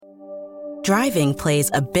Driving plays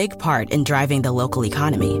a big part in driving the local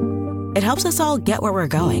economy. It helps us all get where we're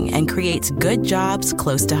going and creates good jobs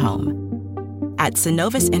close to home. At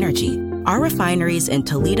Synovus Energy, our refineries in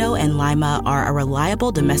Toledo and Lima are a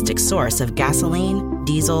reliable domestic source of gasoline,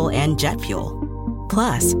 diesel, and jet fuel.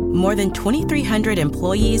 Plus, more than 2,300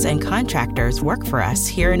 employees and contractors work for us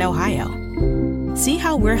here in Ohio. See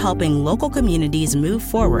how we're helping local communities move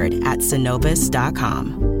forward at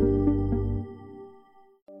Synovus.com.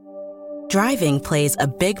 Driving plays a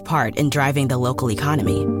big part in driving the local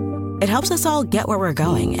economy. It helps us all get where we're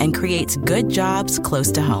going and creates good jobs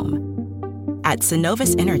close to home. At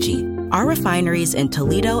Synovus Energy, our refineries in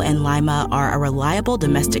Toledo and Lima are a reliable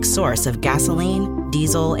domestic source of gasoline,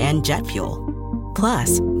 diesel, and jet fuel.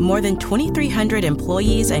 Plus, more than 2,300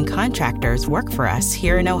 employees and contractors work for us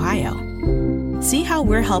here in Ohio. See how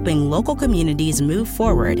we're helping local communities move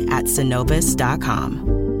forward at Synovus.com.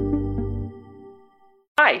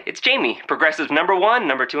 Hi, it's Jamie, Progressive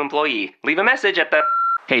 #1, #2 employee. Leave a message at the...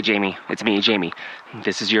 Hey, Jamie, it's me, Jamie.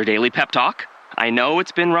 This is your daily pep talk. I know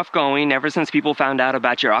it's been rough going ever since people found out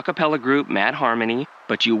about your a cappella group, Mad Harmony,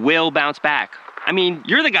 but you will bounce back. I mean,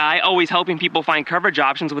 you're the guy always helping people find coverage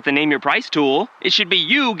options with the Name Your Price tool. It should be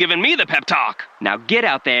you giving me the pep talk. Now get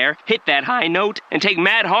out there, hit that high note, and take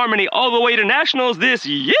Mad Harmony all the way to nationals this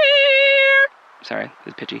year! Sorry,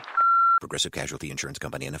 it's pitchy. Progressive Casualty Insurance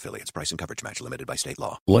Company and Affiliates. Price and coverage match limited by state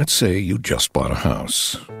law. Let's say you just bought a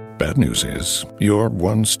house. Bad news is, you're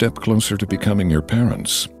one step closer to becoming your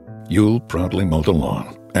parents. You'll proudly mow the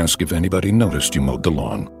lawn. Ask if anybody noticed you mowed the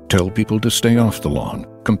lawn. Tell people to stay off the lawn.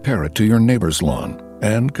 Compare it to your neighbor's lawn.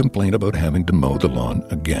 And complain about having to mow the lawn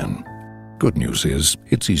again. Good news is,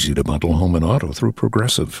 it's easy to bundle home and auto through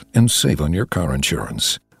Progressive and save on your car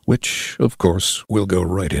insurance. Which, of course, will go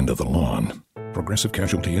right into the lawn. Progressive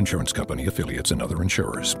Casualty Insurance Company, Affiliates, and other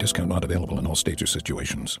insurers. Discount not available in all states or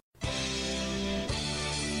situations.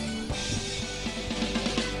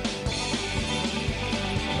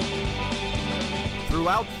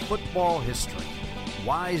 Throughout football history,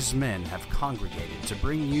 wise men have congregated to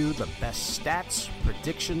bring you the best stats,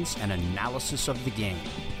 predictions, and analysis of the game.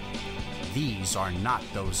 These are not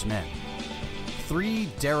those men. 3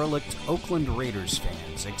 derelict Oakland Raiders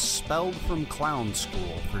fans expelled from clown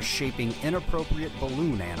school for shaping inappropriate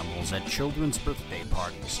balloon animals at children's birthday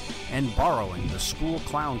parties and borrowing the school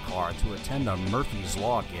clown car to attend a Murphy's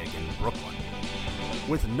Law gig in Brooklyn.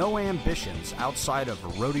 With no ambitions outside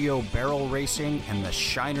of rodeo barrel racing and the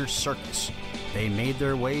Shiner Circus, they made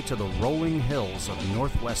their way to the rolling hills of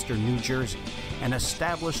northwestern New Jersey and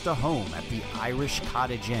established a home at the Irish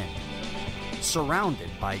Cottage Inn. Surrounded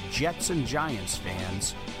by Jets and Giants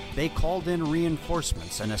fans, they called in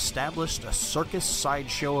reinforcements and established a circus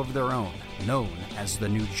sideshow of their own, known as the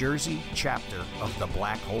New Jersey chapter of the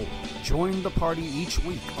Black Hole. Join the party each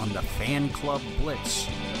week on the Fan Club Blitz,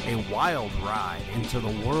 a wild ride into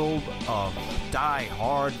the world of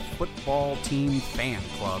die-hard football team fan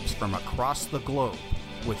clubs from across the globe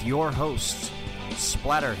with your hosts,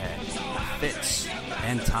 Splatterhead, Fitz,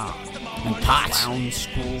 and Tom, and Tots. Clown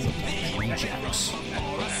School Rejects.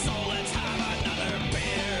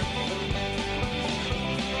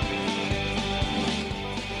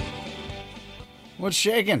 What's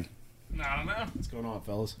shaking? I don't know. What's going on,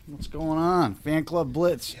 fellas? What's going on? Fan Club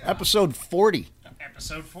Blitz, episode 40.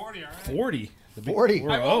 Episode 40, all right. 40? 40.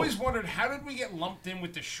 I've always wondered, how did we get lumped in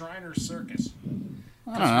with the Shiner Circus?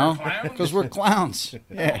 I don't know. Because we're clowns.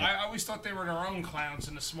 Yeah. No, I always thought they were their own clowns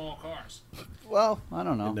in the small cars. Well, I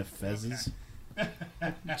don't know. And the fezzes.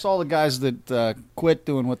 It's all the guys that quit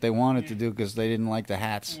doing what they wanted to do because they didn't like the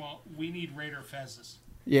hats. Well, we need Raider fezzes.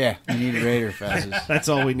 Yeah, we need Raider fezzes. That's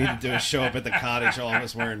all we need to do is show up at the cottage, all of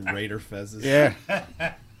us wearing Raider fezzes. Yeah.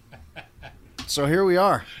 So here we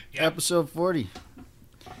are, episode 40.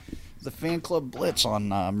 The Fan Club Blitz on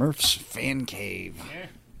Murph's Fan Cave. Yeah.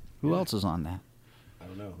 Who else is on that? I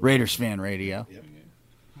don't know. Raiders Fan Radio. Yep.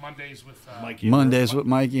 Mondays with Mikey and Mondays Murph. with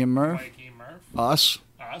Mikey and Murph. Mikey and Murph. Us.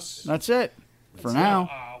 That's it. For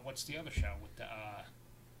now. What's the other show with the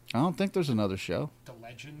I don't think there's another show. the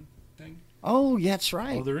legend thing? Oh, yeah, that's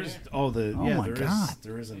right. Oh, there is. my God.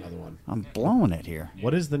 There is another one. I'm blowing it here.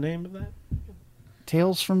 What is the name of that?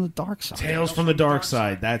 Tales from the Dark Side. Tales from the Dark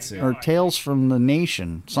Side. That's it. Or Tales from the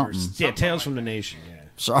Nation. Something. Yeah, Tales from the Nation. Yeah.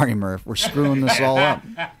 Sorry, Murph. We're screwing this all up.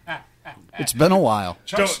 It's been a while.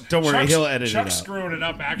 Don't worry. He'll edit it out. Chuck's screwing it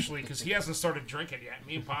up, actually, because he hasn't started drinking yet.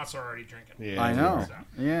 Me and Potts are already drinking. Yeah, I know. So,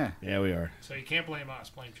 Yeah. Yeah, we are. so you can't blame us.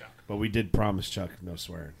 Blame Chuck. But we did promise Chuck no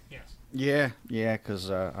swearing. Yes. Yeah, because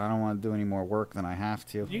I don't want to do any more work than I have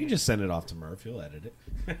to. You can just send it off to Murph. He'll edit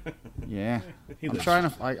it. Yeah. He I'm lives- trying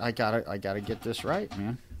to. I gotta get this right,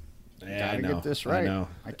 man. Yeah, Gotta get this right. I know.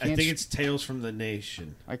 I I can't think it's Tales from the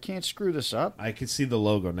Nation. I can't screw this up. I can see the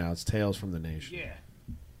logo now. It's Tales from the Nation.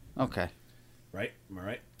 Yeah. Okay. Right? Am I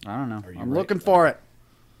right? I don't know. Are you I'm right? looking for it.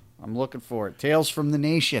 I'm looking for it. Tales from the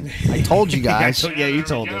Nation. I told you guys. Yeah, you there we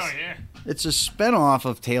told go, us. Yeah. It's a spinoff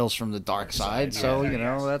of Tales from the Dark Side. So, yeah, you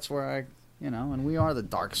know, yes. that's where and we are the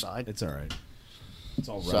dark side. It's all right. It's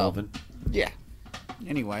all So- relevant. Yeah.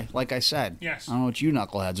 Anyway, like I said, Yes. I don't know what you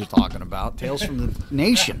knuckleheads are talking about. Tales from the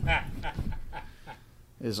Nation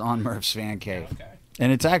is on Murph's Fan Cave. Okay.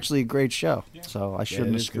 And it's actually a great show. Yeah. So I it shouldn't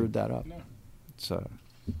have is screwed good. that up. No. It's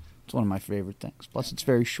one of my favorite things. Plus, it's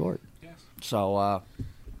very short. Yes. So,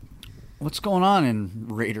 what's going on in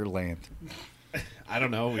Raiderland? I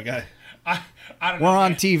don't know. We got. I don't We're know.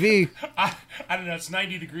 on man. TV. I don't know. It's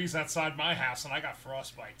 90 degrees outside my house, and I got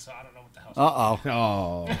frostbite, so I don't know what the hell's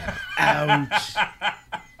Uh-oh. Oh, ouch.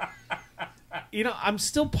 You know, I'm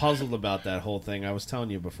still puzzled about that whole thing. I was telling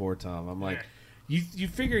you before, Tom. I'm like, you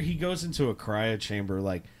figure he goes into a cryo chamber,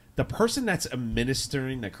 like the person that's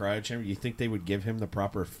administering the cryo chamber. You think they would give him the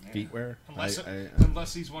proper feetwear?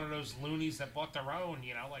 Unless he's one of those loonies that bought their own,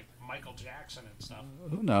 you know, like Michael Jackson and stuff.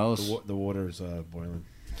 Who knows? The water's boiling.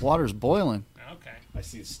 Water's boiling. Okay. I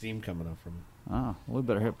see steam coming up from. Oh, we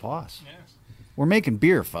better hit pause. Yes. We're making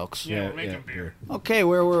beer, folks. Yeah, we're making beer. Okay,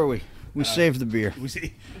 where were we? We saved the beer. We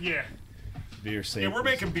see Yeah. beer safe. Yeah, we're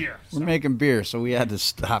making beer. We're so- making beer, so we had to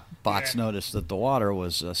stop. Bots Yeah. noticed that the water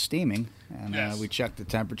was steaming, and Yes. we checked the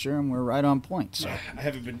temperature, and we're right on point. So, I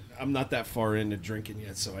haven't been. I'm not that far into drinking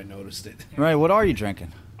yet, so I noticed it. right, what are you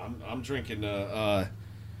drinking? I'm drinking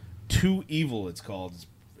Two Evil. It's called.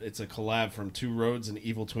 It's a collab from Two Roads and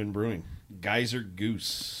Evil Twin Brewing. Geyser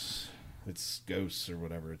Goose. It's Ghosts or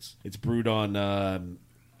whatever. It's brewed on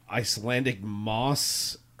Icelandic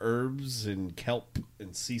moss, herbs, and kelp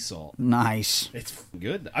and sea salt. Nice. It's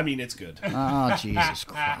good. I mean, it's good. Oh, Jesus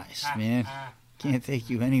Christ, man! Can't take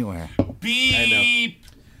you anywhere. Beep.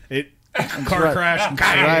 It car right. crash.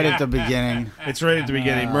 Right at the beginning. It's right at the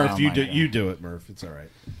beginning. Murph, you my do God. you do it, Murph. It's all right.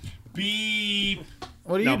 Beep.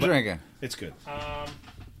 What are No, you but- drinking? It's good.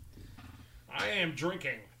 I am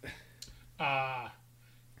drinking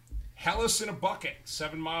Hellas in a Bucket,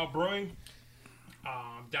 7 Mile Brewing,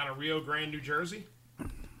 down in Rio Grande, New Jersey.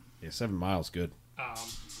 Yeah, 7 miles good.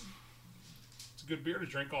 It's a good beer to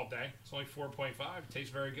drink all day. It's only 4.5. It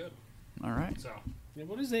tastes very good. All right. So Yeah,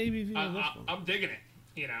 what is the ABV on this one? I'm digging it.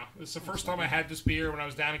 You know, it's the first time I had this beer when I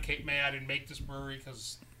was down in Cape May. I didn't make this brewery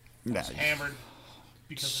because I was hammered.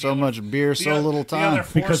 Because of So the other- much beer, so other- little The other time.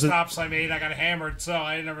 four Because of- stops I made, I got hammered, so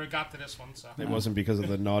I never got to this one. So It wasn't because of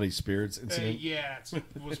the naughty spirits incident. yeah, it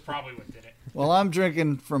was probably what did it. Well, I'm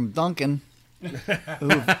drinking from Duncan,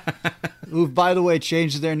 who've by the way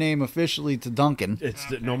changed their name officially to Duncan. It's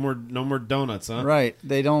no more donuts, huh? Right?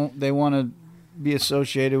 They want to be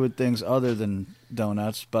associated with things other than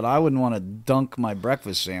donuts, but I wouldn't want to dunk my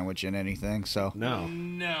breakfast sandwich in anything. So, No.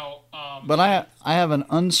 No, but I have an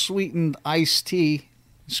unsweetened iced tea.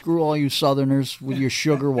 Screw all you Southerners with your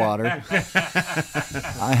sugar water.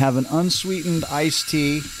 I have an unsweetened iced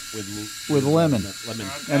tea with lemon,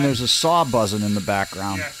 and there's a saw buzzing in the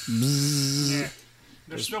background. Yeah. Bzzz. yeah,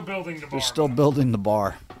 they're still building the bar. They're still building the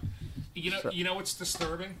bar. You know what's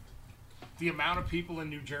disturbing? The amount of people in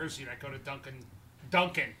New Jersey that go to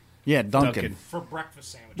Dunkin' Yeah, Duncan. Dunkin'. for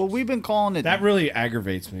breakfast sandwiches. Well, we've been calling it That really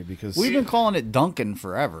aggravates me because we've been calling it Duncan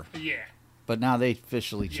forever, Yeah, but now they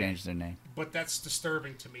officially changed their name. but that's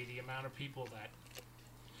disturbing to me. The amount of people that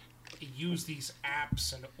use these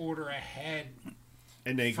apps and order ahead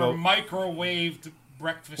and they for go microwaved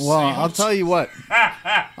breakfast Well, sandwiches. I'll tell you what,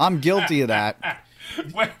 I'm guilty of that.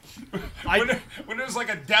 when there's like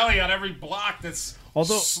a deli on every block that's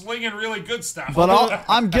slinging really good stuff. But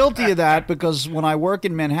I'm guilty of that because when I work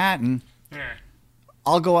in Manhattan, yeah.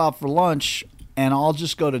 I'll go out for lunch and I'll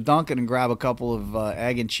just go to Dunkin' and grab a couple of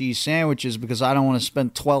egg and cheese sandwiches because I don't want to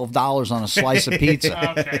spend $12 on a slice of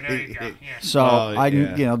pizza. Okay, there you go. Yeah. So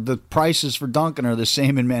the prices for Dunkin' are the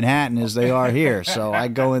same in Manhattan as they are here. So I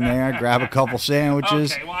go in there, grab a couple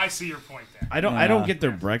sandwiches. Okay, well, I see your point there. I don't get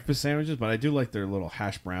their breakfast sandwiches, but I do like their little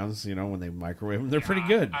hash browns. You know, when they microwave them, they're pretty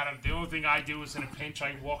good. The only thing I do is in a pinch,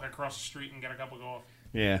 I walk across the street and get a cup of coffee.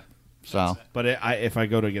 Yeah. So, But if I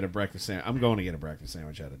go to get a breakfast sandwich, I'm going to get a breakfast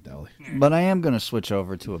sandwich at a deli. but I am going to switch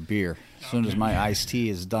over to a beer as soon as my iced tea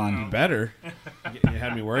is done. Better. You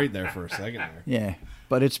had me worried there for a second there. Yeah,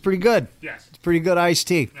 but it's pretty good. Yes. It's pretty good iced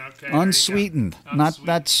tea. Okay, there you go. Unsweetened, not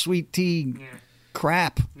that sweet tea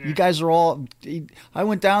crap. You guys are all. I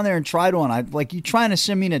went down there and tried one. You trying to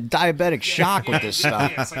send me in a diabetic shock with this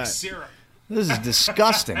stuff. Yeah, it's like syrup. This is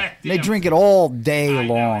disgusting. They Yeah. drink it all day I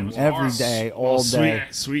know, it long, was every horrible. day, all day.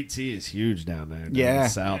 Sweet tea is huge down there. Down Yeah. in the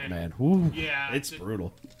South, man. Woo. Yeah, It's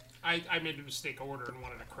brutal. I made a mistake order and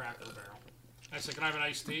wanted a Cracker Barrel. I said, "Can I have an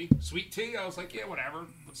iced tea? Sweet tea?" I was like, "Yeah, whatever.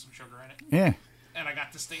 Put some sugar in it." Yeah. And I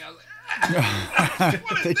got this thing. I was like,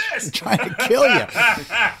 "What is this?" Trying to kill you.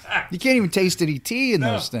 You can't even taste any tea in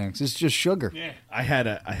those things. It's just sugar. Yeah. I had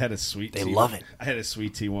a sweet tea. They love it. I had a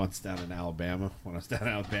sweet tea once down in Alabama. When I was down in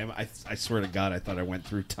Alabama, I swear to God, I thought I went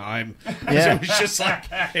through time. Yeah.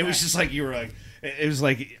 It was just like you were like. It was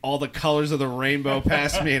like all the colors of the rainbow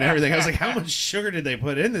passed me and everything. I was like, how much sugar did they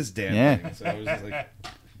put in this damn thing? So it was just like,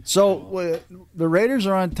 So the Raiders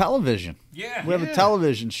are on television. Yeah. We have a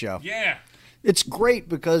television show. Yeah. It's great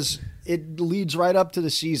because it leads right up to the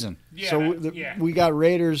season. Yeah, So we got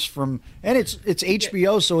Raiders from, and it's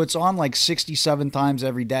HBO, so it's on like 67 times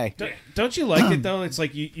every day. don't you like it though? It's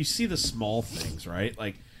like you see the small things, right?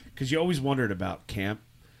 Like, because you always wondered about camp.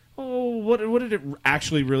 Oh, what did it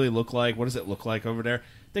actually really look like? What does it look like over there?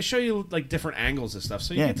 They show you like different angles and stuff,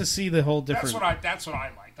 so you Yeah. get to see the whole different. That's what I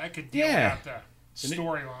liked. I could deal Yeah. without the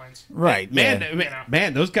storylines. Right. Man, yeah.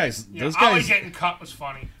 man, those guys, Yeah, those Ollie guys. getting cut was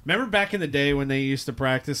funny. Remember back in the day when they used to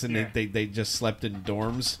practice and Yeah. they just slept in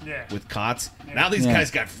dorms Yeah. with cots? Now these Yeah.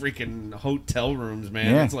 guys got freaking hotel rooms,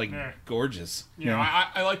 man. Yeah. It's like Yeah. gorgeous. You know,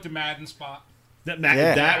 I like the Madden spot. That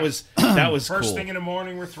Yeah. was First cool. thing in the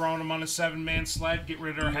morning, we're throwing them on a 7-man sled, get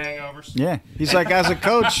rid of our hangovers. Yeah. He's like, as a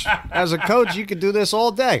coach, you could do this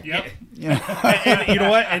all day. Yep. You know? and you know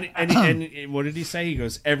what? And what did he say? He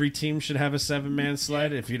goes, every team should have a 7-man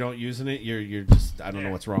sled. If you don't using it, you're just I don't know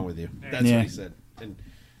what's wrong with you. That's Yeah. what he said. And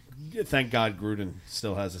thank God Gruden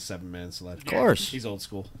still has a 7-man sled. Of course. He's old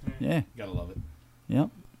school. Yeah. Gotta love it. Yep.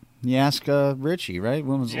 You ask Richie, right?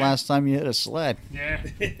 When was the last time you hit a sled? Yeah.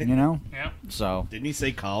 You know? Yep. So, Didn't he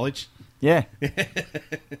say college? yeah.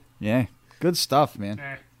 Yeah. Good stuff, man.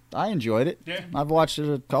 Yeah. I enjoyed it. Yeah. I've watched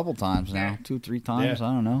it a couple times now. Yeah. 2-3 times. Yeah.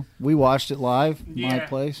 I don't know. We watched it live at my Yeah.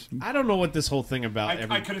 place. I don't know what this whole thing about.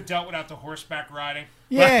 I could have dealt without the horseback riding.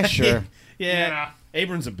 Yeah, sure. Yeah. Yeah.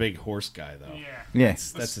 Abram's a big horse guy, though. Yeah. Yeah.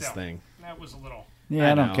 That's But his still, thing. That was a little. Yeah,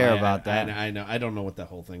 I don't know, care about that. I know. I don't know what that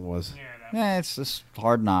whole thing was. Yeah. Yeah, it's just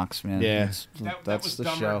Hard Knocks, man. Yeah. That That's was the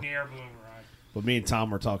dumber show. than the air balloon ride. But me and Tom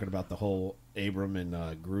were talking about the whole Abram and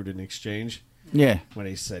Gruden exchange Yeah. when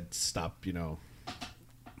he said, "Stop,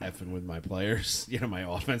 effing with my players, my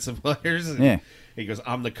offensive players." And Yeah. he goes,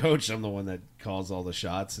 "I'm the coach. I'm the one that calls all the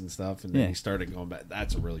shots and stuff." And then Yeah. he started going back.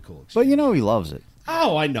 That's a really cool exchange. But you know he loves it.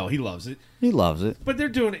 Oh, I know he loves it. He loves it. But they're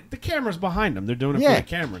doing it. The camera's behind them. They're doing it Yeah. for the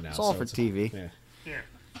camera now. It's all so for TV. Yeah. Yeah.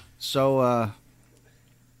 So,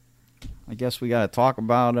 I guess we got to talk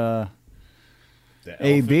about, The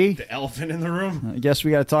AB? elephant, the elephant in the room. I guess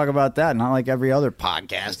we got to talk about that. Not like every other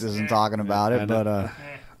podcast isn't talking about it, I know.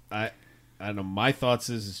 but, I don't know. My thoughts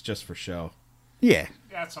is it's just for show. yeah.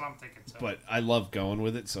 That's what I'm thinking, too. But I love going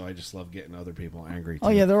with it, so I just love getting other people angry. Too. Oh,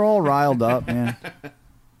 yeah, they're all riled up, man.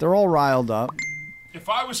 They're all riled up. If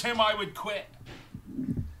I was him, I would quit.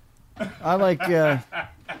 I like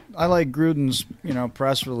Gruden's,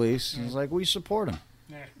 press release. He's like, we support him.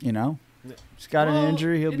 Yeah. He's got an Well,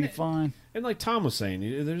 injury. He'll be and- fine. And like Tom was saying,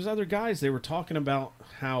 there's other guys. They were talking about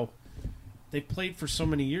how they played for so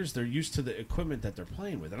many years. They're used to the equipment that they're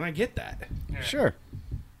playing with, and I get that. Yeah. Sure.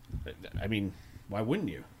 I mean, why wouldn't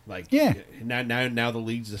you? Like, Yeah. Now the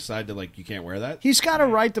leagues decide to you can't wear that. He's got a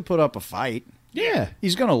right to put up a fight. Yeah.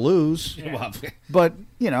 He's going to lose. Well, But,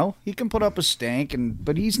 he can put up a stink,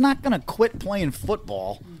 but he's not going to quit playing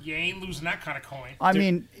football. You ain't losing that kind of coin. I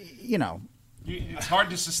mean, It's hard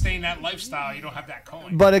to sustain that lifestyle. You don't have that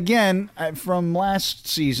coin. but again, from last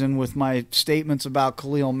season with my statements about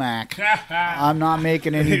Khalil Mack, I'm not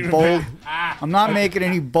making any bold. I'm not making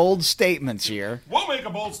any bold statements here. We'll make a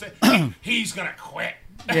bold statement. He's going to quit.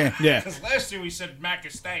 Yeah. Yeah. Because last year we said Mac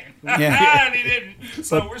is staying. Yeah. And he didn't.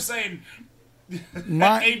 So we're saying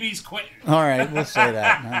My- AB's quitting. All right, we'll say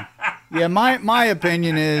that. Yeah, my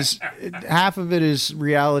opinion is half of it is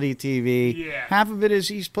reality TV. Yeah. Half of it is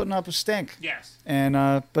he's putting up a stink. Yes. And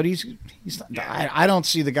but he's I don't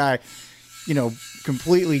see the guy,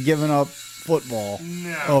 completely giving up football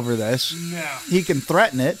No. over this. No. He can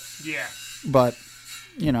threaten it, Yeah. but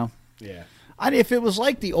yeah. if it was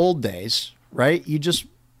like the old days, right?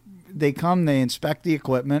 They come, they inspect the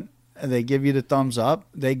equipment, they give you the thumbs up,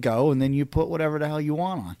 they go, and then you put whatever the hell you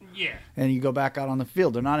want on. Yeah. And you go back out on the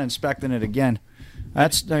field. They're not inspecting it again.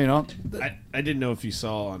 That's I didn't know if you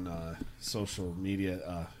saw on social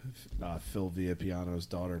media, Phil Villapiano's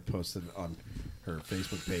daughter posted on her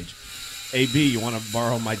Facebook page AB, you want to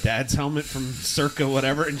borrow my dad's helmet from circa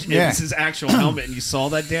whatever? And Yeah. it's his actual helmet, and you saw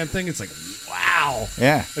that damn thing. It's like, wow.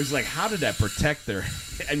 Yeah. It was like, how did that protect their?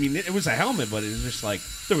 I mean, it was a helmet, but it was just like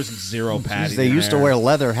there was zero padding. They in used to there. wear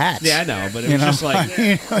leather hats. Yeah, I know, but it You was know? just like.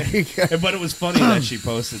 You know, you got- But it was funny that she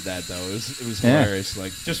posted that though. It was Yeah. hilarious.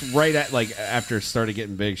 Like just right at like after it started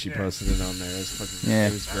getting big, she posted it on there. It was fucking. Yeah.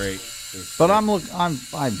 It was great. It was But great.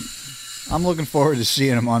 I'm looking forward to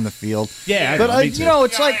seeing him on the field. Yeah, I but know, me too. you know,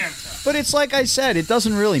 it's Yeah, I like, am too. but it's like I said, it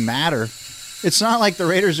doesn't really matter. It's not like the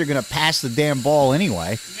Raiders are going to pass the damn ball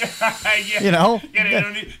anyway. Yeah. You know? Yeah, they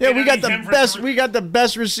don't need, Yeah, they we don't got need the him for best. three- We got the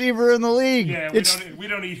best receiver in the league. Yeah, we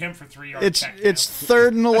don't need him for 3 yards. It's 3rd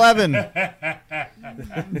and 11.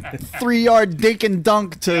 3-yard dink and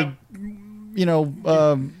dunk to,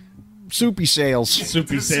 soupy sales.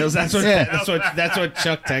 Soupy sales. That's what. Yeah. That's what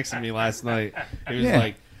Chuck texted me last night. He was Yeah.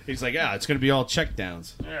 like, he's like, it's going to be all check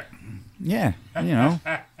downs. Yeah,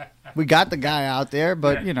 we got the guy out there,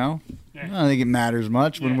 but I don't think it matters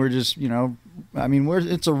much when we're just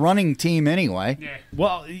it's a running team anyway. Yeah.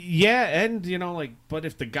 Well, yeah, and but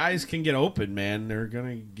if the guys can get open, man, they're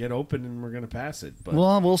gonna get open, and we're gonna pass it. But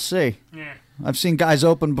Well, we'll see. Yeah. I've seen guys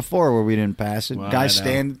open before where we didn't pass it. Well, Guys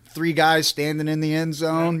I know. three guys standing in the end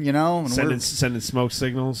zone, and sending smoke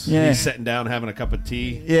signals. Yeah. He's sitting down having a cup of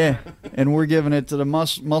tea. and we're giving it to the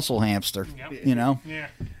muscle hamster, Yeah.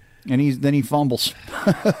 and he fumbles.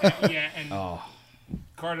 Yeah, and Oh,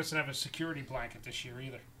 Carr doesn't have a security blanket this year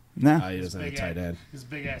either. No, he doesn't have a tight end. His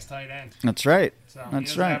big ass tight end. that's right. So he That's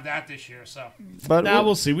doesn't right. have that this year. So But Now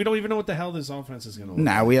we'll see. We don't even know what the hell this offense is gonna look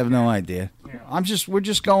like. we have no idea. Yeah. We're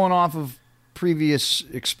just going off of previous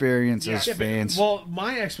experience as Yeah, but- fans. well,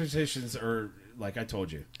 my expectations are like I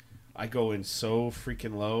told you. I go in so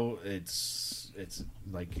freaking low. It's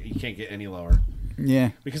like you can't get any lower yeah.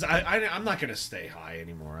 because I'm not gonna stay high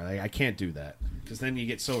anymore. I can't do that because then you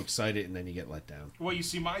get so excited and then you get let down. well, you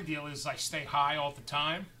see, my deal is I stay high all the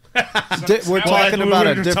time. We're talking about a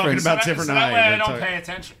We're talking different. about So different that high. way I We're don't talking- pay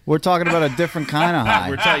attention. We're talking about a different kind of high.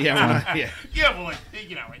 We're talking. Yeah, we're not, yeah. Yeah, well,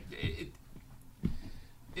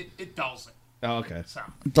 it dulls it. Oh, okay. So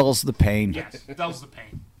Dulls the pain. yes, it dulls the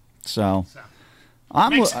pain. So So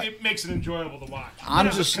I'm it makes it enjoyable to watch. I'm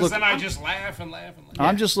Because just then looking- I just laugh and laugh and laugh.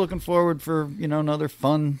 I'm just looking forward for another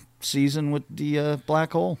fun season with the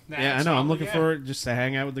Black Hole. Yeah, I know. I'm looking forward just to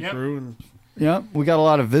hang out with the Yep. crew and Yeah, we got a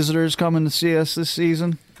lot of visitors coming to see us this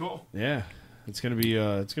season. Cool. yeah, it's gonna be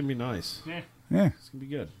nice. Yeah. Yeah, It's gonna be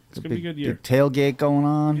good. It's gonna be a good year. big tailgate going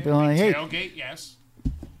on. Be like, hey, Tailgate, yes.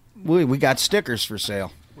 we got stickers for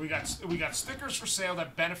sale. We got stickers for sale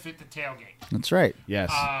that benefit the tailgate. That's right.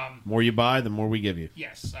 Yes. More you buy, the more we give you.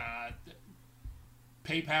 Yes.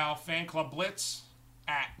 PayPal Fan Club Blitz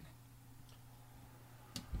at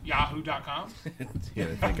yahoo.com. Yeah,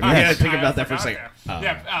 think about that for a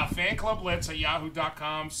second. Fan Club Blitz at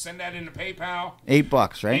yahoo.com. Send that into PayPal.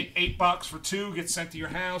 $8, right? $8 for 2 gets sent to your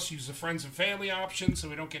house. Use the friends and family option so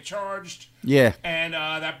we don't get charged. Yeah. And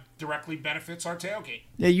that directly benefits our tailgate.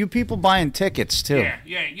 Yeah, you people buying tickets too.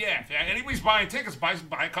 Yeah. If anybody's buying tickets, buy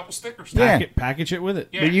a couple stickers. Yeah. Package it with it.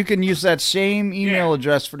 Yeah. But you can use that same email Yeah.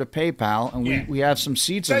 address for the PayPal, and Yeah. we have some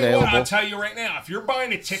seats Tell you available. what, I'll tell you right now. If you're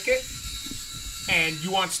buying a ticket and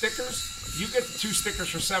you want stickers, you get the 2 stickers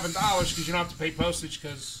for $7 because you don't have to pay postage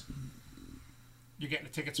because you're getting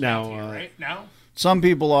the tickets mailed to you, right? No? Some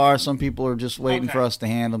people are. Some people are just waiting Okay. for us to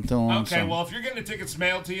hand them to them. Okay, well, if you're getting the tickets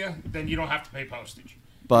mailed to you, then you don't have to pay postage.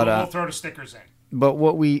 But, we'll throw the stickers in. But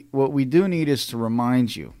what we do need is to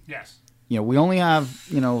remind you. Yes. We only have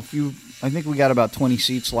a few. I think we got about 20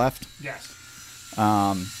 seats left. Yes.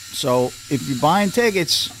 So if you're buying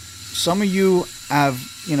tickets, some of you have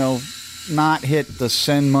not hit the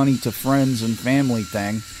send money to friends and family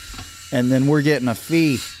thing, and then we're getting a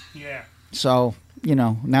fee. Yeah. So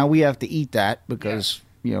now we have to eat that because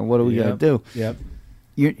what are we gonna do? Yep.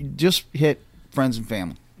 You just hit friends and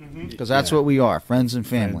family because that's what we are, friends and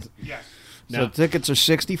family. Yes. So Now- tickets are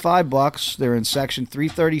 $65. They're in section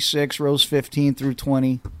 336, rows 15 through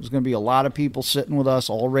 20. There's going to be a lot of people sitting with us,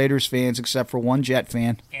 all Raiders fans except for one Jet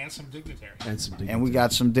fan. And some dignitaries. And we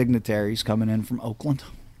got some dignitaries coming in from Oakland.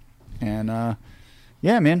 And,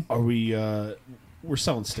 yeah, man. Are we? We're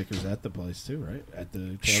selling stickers at the place too, right? At the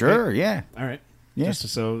tailgate? Sure, yeah. All right. Yeah. Just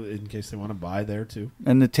so in case they want to buy there too.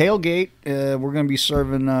 And the tailgate, we're going to be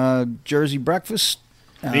serving Jersey breakfast.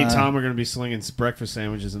 Me and Tom are going to be slinging breakfast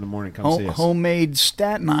sandwiches in the morning. Come see us. Homemade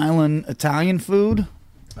Staten Island Italian food.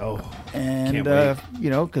 Oh, And, can't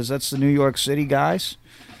wait. because that's the New York City guys.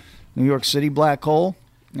 New York City Black Hole.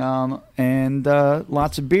 And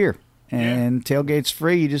lots of beer. And tailgate's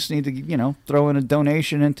free. You just need to, throw in a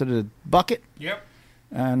donation into the bucket. Yep.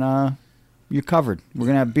 And, you're covered. We're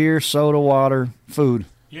gonna have beer, soda, water, food,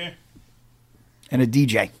 Yeah. and a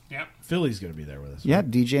DJ. Yep. Philly's going to be there with us. Yeah,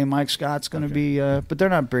 right? DJ Mike Scott's gonna be, but they're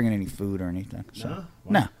not bringing any food or anything. So. No?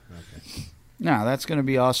 No. Okay. No, that's gonna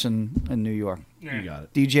be us in New York. Yeah. You got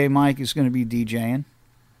it. DJ Mike is gonna be DJing,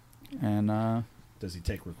 and Does he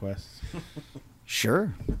take requests?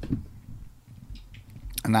 sure.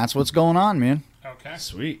 And that's what's going on, man. Okay.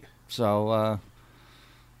 Sweet. So I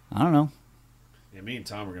don't know. Yeah, me and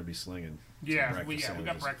Tom are going to be slinging. Yeah, some we got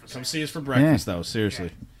sandwiches. breakfast. Come see us for breakfast, though.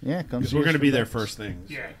 Seriously. Yeah, come. Because see we're us going to for be there breakfast. first thing.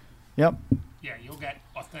 so. Yeah. Yep. Yeah, you'll get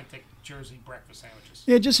authentic Jersey breakfast sandwiches.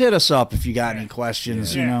 Yeah, just hit us up if you got Yeah. any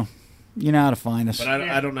questions. Yeah. You know how to find us. But I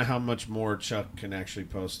Yeah. don't know how much more Chuck can actually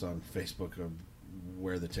post on Facebook of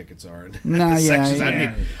where the tickets are. And Nah, the yeah, sections.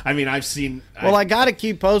 yeah. I mean, I've seen. Well, I got to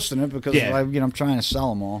keep posting it because Yeah. I'm trying to sell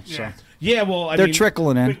them all. So Yeah. Yeah, well, I They're mean,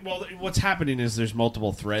 trickling in. Well, what's happening is there's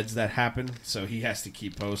multiple threads that happen, so he has to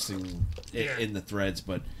keep posting Yeah. in the threads.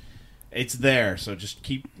 But it's there, so just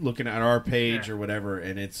keep looking at our page Yeah. or whatever,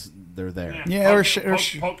 and they're there. Yeah,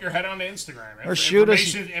 Poke your head on the Instagram. or shoot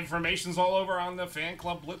us- Information's all over on the Fan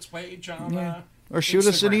Club Blitz page on. Or shoot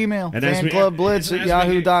us an Instagram. email, And as we- fanclubblitz as at we-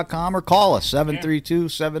 yahoo.com, or call us,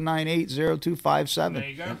 732-798-0257. There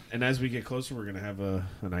you go. And as we get closer, we're going to have an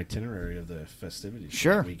itinerary of the festivities.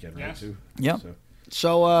 Sure. For the weekend, right? Yes. Too. Yep. So,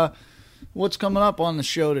 So what's coming up on the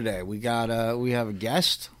show today? We have a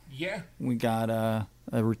guest. Yeah, We got a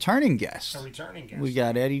returning guest. a returning guest. We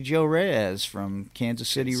got Eddie Joe Reyes from Kansas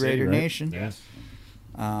City Raider right? Nation. Yeah.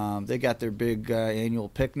 They got their big annual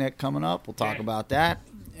picnic coming up. We'll talk Yeah. about that.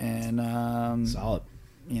 And Solid.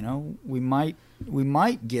 we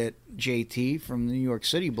might get JT from the New York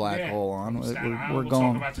City Black Yeah. Hole on. From Staten Island. We're We'll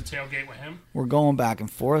going. talk about the tailgate with him. We're going back and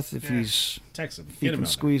forth if Yeah. he Text him. can Get him out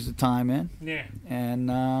squeeze the time in. Yeah,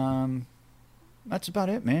 And that's about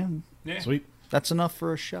it, man. yeah. there. Sweet. That's enough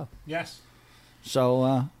for a show. Yes. So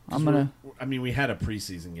I'm gonna. I mean, we had a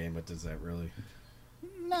preseason game, but does that really?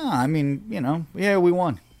 Nah, I mean, yeah, we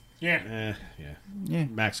won. Yeah. Yeah. Yeah,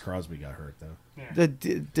 Max Crosby got hurt though. Yeah. the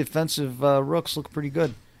defensive rooks look pretty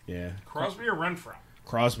good. Yeah. Crosby or Renfro?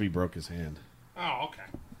 Crosby broke his hand. Oh, okay.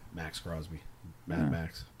 Max Crosby. Mad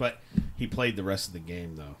Max. But he played the rest of the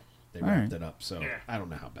game though. They All wrapped right. it up, so Yeah. I don't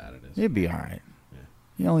know how bad it is. It'd be all right. Yeah.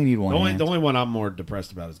 You only need one. The hand. only one I'm more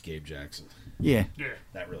depressed about is Gabe Jackson. Yeah, Yeah.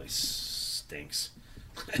 That really stinks.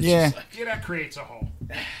 Yeah. Just like- Yeah, that creates a hole.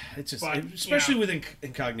 it's just, But, especially you know. with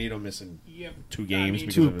Incognito missing Yep. 2 games. mean,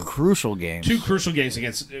 because two of it. crucial games. 2 crucial games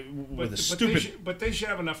against But, with a but stupid. they should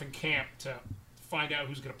have enough in camp to find out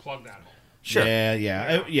who's going to plug that hole. Sure.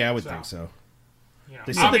 Yeah, I would So- think so. You know,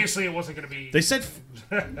 They said obviously, it wasn't going to be. They said,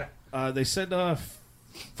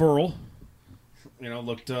 Furl,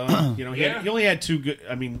 looked, Yeah. he only had 2 good.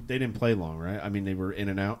 I mean, they didn't play long, right? I mean, they were in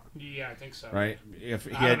and out, Yeah, I think so. right? If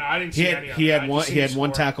he I had, don't know. I didn't he see had, any of he it. had I one. just He seen had the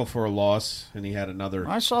one score. tackle for a loss, and he had another.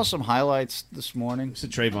 I saw some highlights this morning. So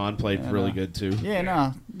Trayvon played really good too. Yeah,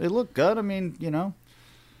 no, they look good. I mean,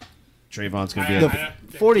 Trayvon's gonna be. I-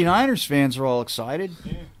 the 49ers fans are all excited.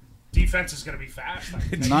 Yeah. Defense is going to be fast. I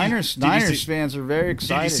think. Niners did you see- fans are very Did you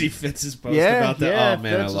excited. see Fitz's post Yeah, about that? yeah, Oh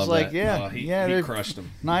man, Fitz I is love like, that. yeah, Oh, he they're- crushed him.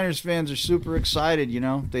 Niners fans are super excited.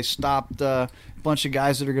 They stopped a bunch of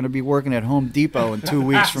guys that are going to be working at Home Depot in 2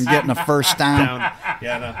 weeks from getting a first down. Down,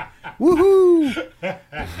 yeah, Woohoo!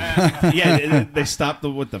 yeah. They stopped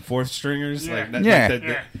with the 4th stringers. Yeah. Like, that- Yeah. like the-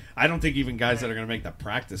 Yeah. I don't think even guys that are gonna make the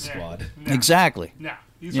practice Yeah. squad. No, Exactly. no,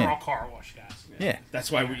 these Yeah. are all car wash guys. Yeah.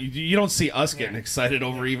 That's why you don't see us getting Yeah. excited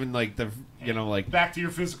over even like the like Back to your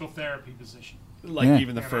physical therapy position. Yeah.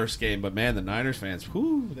 even the first game. But man, the Niners fans,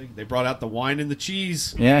 they brought out the wine and the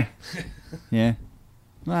cheese. Yeah. Yeah.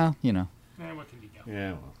 Well, Man, what can you do?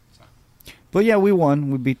 Yeah, well, But yeah, we won.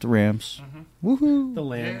 We beat the Rams. Woohoo! the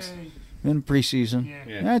Lambs. Yay. In preseason.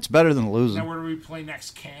 Yeah. Yeah, it's better than losing. Now, where do we play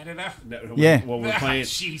next? Canada? Yeah. Well, we're Ah, playing.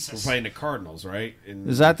 Jesus. We're playing the Cardinals, right? In,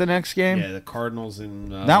 Is that the next game? Yeah, the Cardinals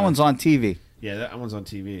and That one's on TV. Yeah, that one's on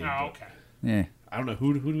TV. Oh, but okay. Yeah. I don't know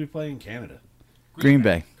who do we play in Canada? Green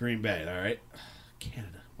Bay. Green Bay. All right.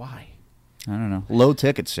 Canada. Why? I don't know. Low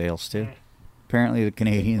ticket sales, too. Apparently the All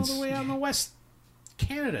Canadians. the way out in the West.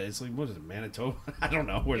 Canada. It's like, what is it, Manitoba? I don't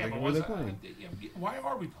know where Yeah, they but where was they're playing. why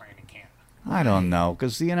are we playing in Canada? I don't know,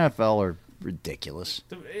 because the NFL are ridiculous.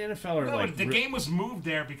 The NFL are No, like the game was moved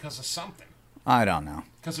there because of something. I don't know.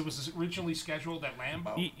 Because it was originally scheduled at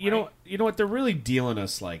Lambeau. You right? know what? They're really dealing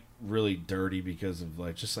us like really dirty because of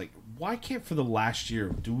why can't for the last year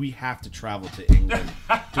do we have to travel to England?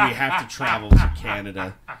 Do we have to travel to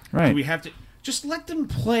Canada? Right. Do we have to just let them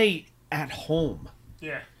play at home?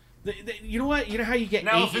 Yeah. You know what? You know how you get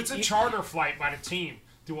Now, eight- if it's a charter flight by the team,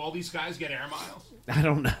 do all these guys get air miles? I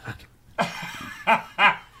don't know.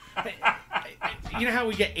 you know how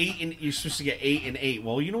we get 8 and you're supposed to get 8 and 8.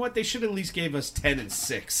 Well, you know what? They should at least gave us 10 and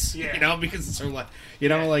 6. Yeah. You know, because it's sort of like, you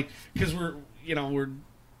know, like because we're I don't know.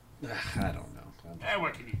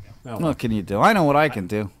 What can you do? What can you do? I know what I can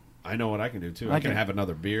do. I know what I can do too. I can have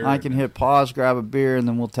another beer. I can hit pause, grab a beer, and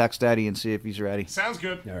then we'll text Eddie and see if he's ready. Sounds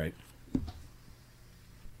good. All right.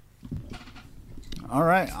 All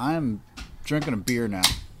right. I'm drinking a beer now.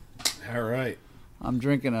 All right. I'm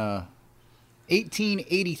drinking a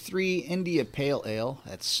 1883 India Pale Ale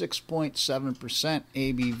at 6.7%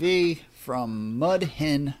 ABV from Mud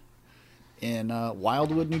Hen in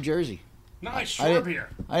Wildwood, New Jersey. Nice shore beer.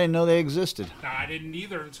 I didn't know they existed. No, I didn't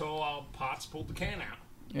either until Potts pulled the can out.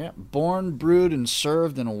 Yeah, born, brewed, and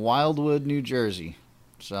served in Wildwood, New Jersey.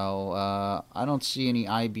 So I don't see any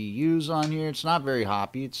IBUs on here. It's not very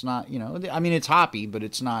hoppy. It's not, I mean, it's hoppy, but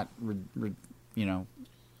it's not,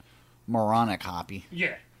 moronic hoppy.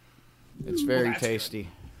 Yeah. It's very tasty.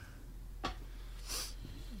 Good.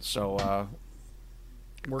 So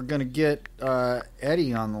we're going to get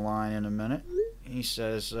Eddie on the line in a minute. He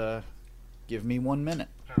says, give me 1 minute.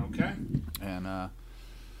 Okay. And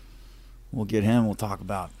we'll get him. We'll talk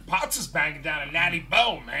about Potts is banging down a Natty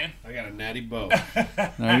Bow, man. I got a Natty Bow.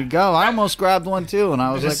 There you go. I almost grabbed one too, and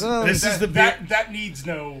I was this is the beer. That needs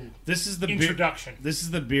no introduction. This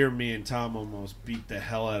is the beer me and Tom almost beat the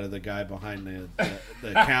hell out of the guy behind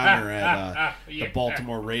the counter at the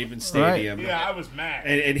Baltimore Ravens Stadium. Right. Yeah, I was mad.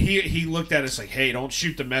 And he looked at us like, hey, don't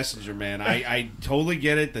shoot the messenger, man. I totally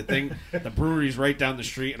get it. The brewery's right down the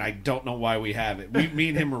street, and I don't know why we have it. Me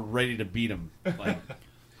and him were ready to beat him. Like,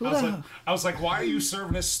 I was like, why are you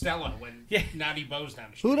serving us Stella when Natty Bow's down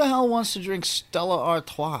the street? Who the hell wants to drink Stella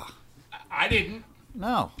Artois? I didn't.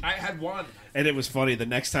 No. I had one. And it was funny. The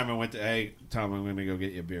next time I went to, hey, Tom, I'm going to go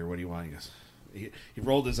get you a beer. What do you want? He goes, he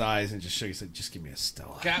rolled his eyes and just shook. He said, just give me a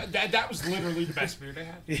Stella. That was literally the best beer they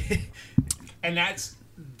had. And that's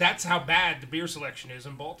how bad the beer selection is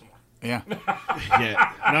in Baltimore. Yeah.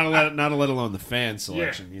 Yeah. Not let alone the fan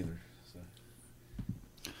selection either. So.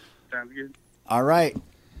 Sounds good. All right.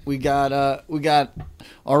 We got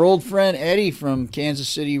our old friend Eddie from Kansas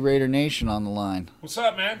City Raider Nation on the line. What's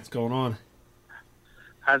up, man? What's going on?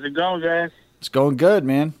 How's it going, guys? It's going good,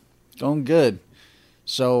 man. Going good.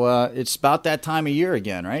 So it's about that time of year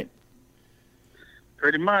again, right?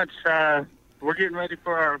 Pretty much. We're getting ready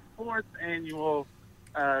for our 4th annual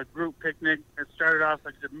group picnic. It started off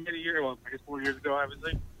like many years, well, I guess 4 years ago,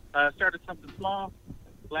 obviously. Started something small.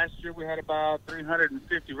 Last year we had about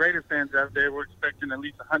 350 Raider fans out there. We're expecting at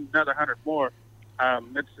least another 100 more.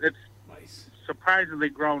 It's nice. Surprisingly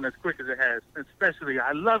grown as quick as it has. Especially,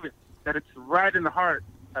 I love it that it's right in the heart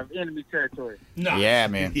of enemy territory. No. Yeah,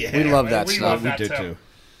 man. Yeah, we love that we stuff. Love that we do too.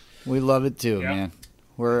 We love it too, man.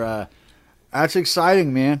 We're that's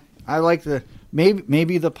exciting, man. I like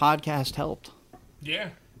maybe the podcast helped.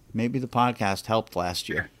 Yeah. Maybe the podcast helped last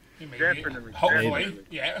year. Definitely. Hopefully. Definitely.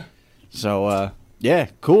 Yeah. So yeah,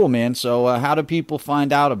 cool, man. So how do people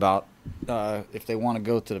find out about if they want to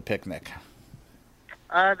go to the picnic?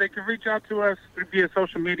 They can reach out to us via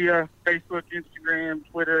social media, Facebook, Instagram,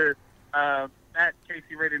 Twitter, at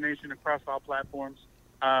KC Raider Nation across all platforms.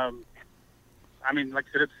 I mean, like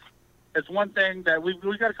I said, it's one thing that we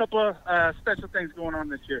got a couple of special things going on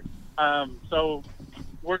this year. So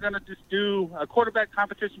we're going to just do a quarterback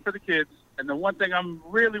competition for the kids. And the one thing I'm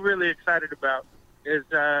really, really excited about is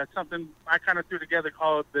something I kind of threw together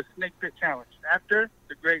called the Snake Pit Challenge. After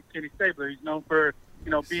the great Kenny Stabler, he's known for,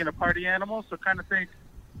 being a party animal. So kind of think,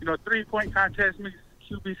 3-point contest meets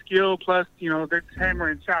QB skill plus, they're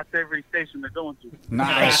hammering shots every station they're going to.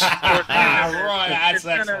 Nice. Right, it's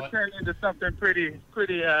going to turn into something pretty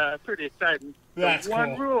exciting. That's the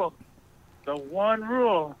one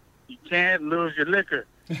rule, you can't lose your liquor.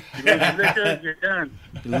 You lose your liquor, you're done.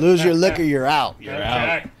 You lose your liquor, you're out. You're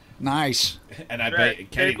out. Nice. And I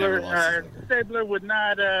bet Kenny never lost his liquor. Stabler would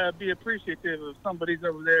not be appreciative if somebody's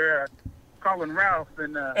over there calling Ralph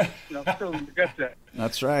and filling the guts out.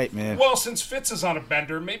 That's right, man. Well, since Fitz is on a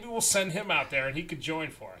bender, maybe we'll send him out there and he could join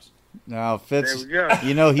for us. No, Fitz, There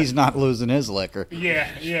we go. he's not losing his liquor.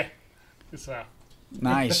 Yeah. So.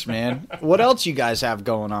 Nice, man. What else you guys have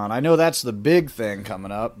going on? I know that's the big thing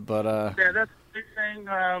coming up, but Yeah, that's the big thing.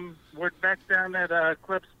 We're back down at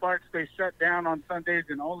Club Sparks. They shut down on Sundays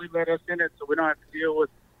and only let us in it, so we don't have to deal with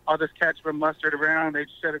all this Catchman mustard around. They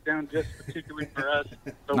shut it down just particularly for us.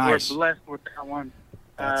 So Nice. We're blessed with that one.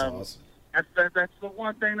 That's awesome. That's the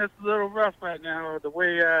one thing that's a little rough right now. The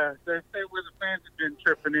way where the fans have been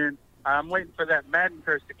tripping in. I'm waiting for that Madden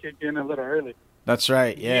curse to kick in a little early. that's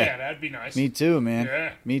right. Yeah, that'd be nice. Me too, man.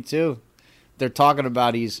 Yeah. Me too. They're talking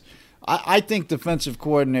about I think defensive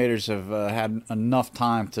coordinators have had enough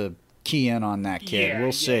time to key in on that kid.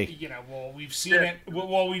 We'll see. You know, well, we've seen it.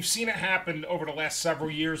 Well, we've seen it happen over the last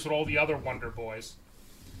several years with all the other Wonder Boys.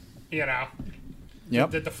 You know,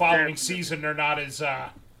 that the following season they're not as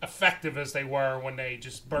effective as they were when they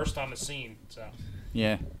just burst on the scene. So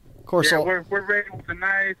yeah, of course. We're ready with a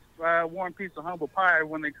nice warm piece of humble pie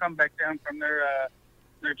when they come back down from their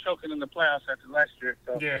choking in the playoffs after last year.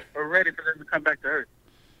 So we're ready for them to come back to earth.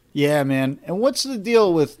 Yeah, man. And what's the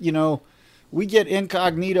deal with, we get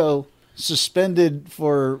Incognito suspended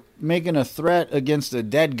for making a threat against a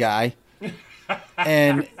dead guy.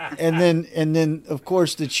 and then of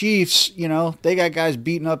course the Chiefs, they got guys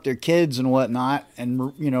beating up their kids and whatnot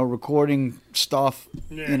and, recording stuff,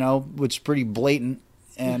 which is pretty blatant.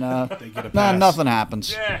 And they get a pass. Nothing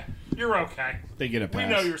happens. Yeah, you're okay. They get a pass.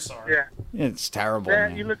 We know you're sorry. Yeah. It's terrible.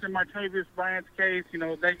 Man. You look at Martavis Bryant's case,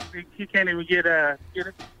 he can't even get to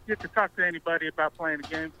talk to anybody about playing the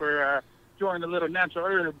game for joining a little natural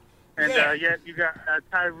herb. And yet you got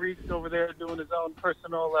Tyreek over there doing his own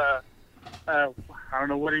personal, I don't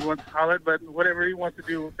know what he wants to call it, but whatever he wants to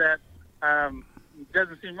do with that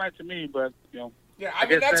doesn't seem right to me. But yeah, I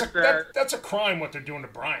mean that's a crime what they're doing to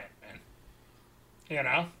Bryant, man.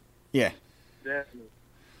 Yeah. Definitely.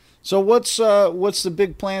 So what's the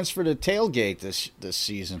big plans for the tailgate this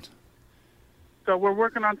season? So we're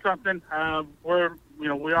working on something.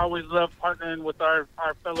 We always love partnering with our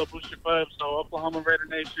fellow booster clubs. So Oklahoma Raider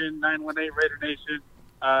Nation, 918 Raider Nation,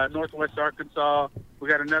 Northwest Arkansas. We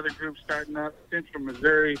got another group starting up, Central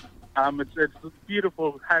Missouri. It's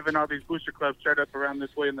beautiful having all these booster clubs set up around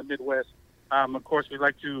this way in the Midwest. Of course, we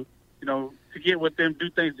like to get with them, do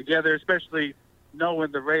things together, especially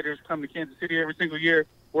knowing the Raiders come to Kansas City every single year.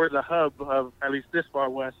 We're the hub of at least this far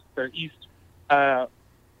west, the east, to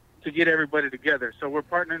get everybody together. So we're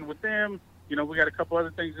partnering with them. We got a couple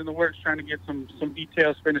other things in the works, trying to get some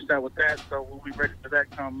details finished out with that. So we'll be ready for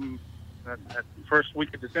that come that first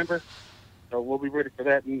week of December. So we'll be ready for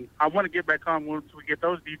that. And I want to get back on once we get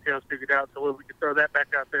those details figured out, so we can throw that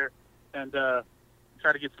back out there and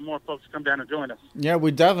try to get some more folks to come down and join us. Yeah,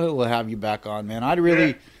 we definitely will have you back on, man. I'd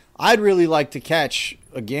really like to catch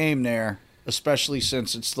a game there, especially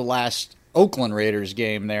since it's the last Oakland Raiders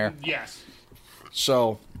game there. Yes.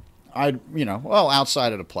 So,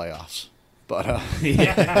 outside of the playoffs, but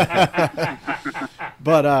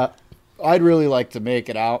I'd really like to make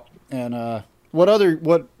it out. And what other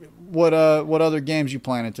games you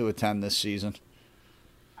planning to attend this season?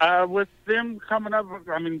 With them coming up,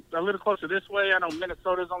 a little closer this way. I know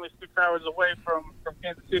Minnesota's only 6 hours away from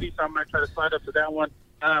Kansas City, so I might try to slide up to that one.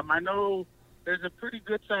 I know there's a pretty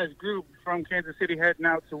good-sized group from Kansas City heading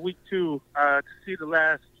out to Week 2 to see the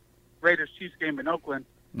last Raiders-Chiefs game in Oakland.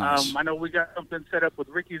 Nice. I know we got something set up with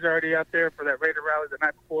Ricky's already out there for that Raider rally the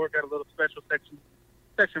night before. Got a little special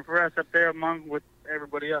section for us up there along with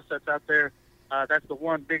everybody else that's out there. That's the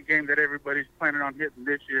one big game that everybody's planning on hitting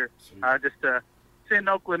this year. Just to send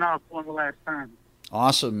Oakland off one last time.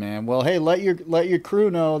 Awesome, man. Well, hey, let your crew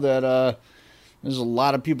know that there's a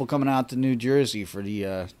lot of people coming out to New Jersey for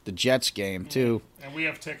the Jets game too. And we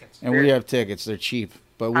have tickets. We have tickets. They're cheap,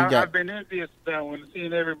 but I've been envious of that one,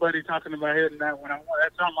 seeing everybody talking about hitting that one.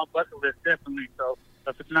 That's on my bucket list definitely. So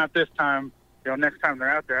if it's not this time, next time they're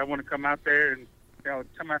out there, I want to come out there and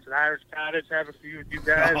come out to the Irish Cottage, have a few with you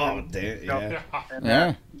guys.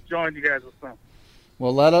 And join you guys with some.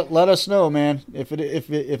 Well, let us know, man.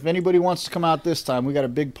 If anybody wants to come out this time, we got a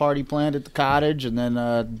big party planned at the cottage, and then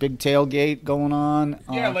a big tailgate going on.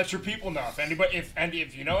 Yeah, let your people know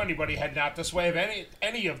if you know anybody heading out this way, if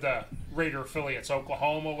any of the Raider affiliates,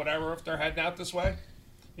 Oklahoma, whatever, if they're heading out this way,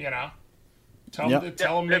 tell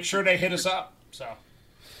them make sure they hit us up. So.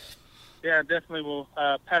 Yeah, definitely. We'll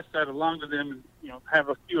pass that along to them and, have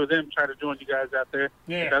a few of them try to join you guys out there.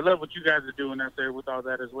 Yeah. I love what you guys are doing out there with all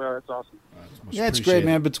that as well. That's awesome. Yeah, it's great,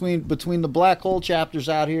 man. Between the Black Hole chapters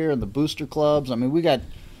out here and the booster clubs, we got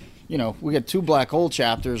 2 Black Hole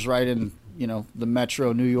chapters right in, the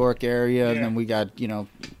metro New York area. Yeah. And then we got,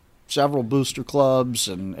 several booster clubs,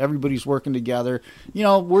 and everybody's working together.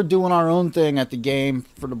 We're doing our own thing at the game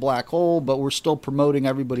for the Black Hole, but we're still promoting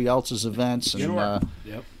everybody else's events. And,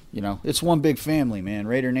 Yep. It's one big family, man.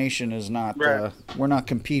 Raider Nation is not, we're not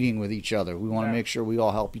competing with each other. We want to make sure we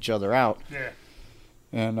all help each other out. Yeah.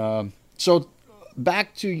 And so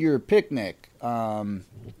back to your picnic,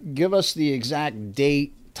 give us the exact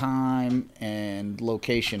date, time, and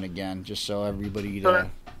location again, just so everybody...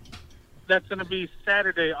 That's going to be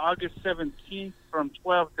Saturday, August 17th from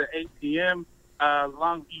 12 to 8 p.m.,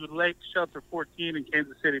 Longview Lake, Shelter 14 in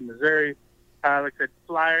Kansas City, Missouri. Like I said,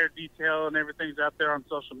 flyer detail and everything's out there on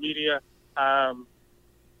social media.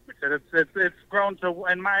 Like I said, it's grown to,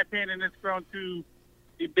 in my opinion, it's grown to,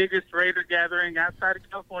 the biggest Raider gathering outside of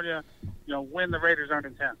California, when the Raiders aren't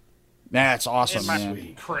in town. That's awesome, man.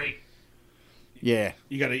 Sweet. Great. Yeah.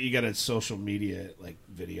 You gotta social media it, like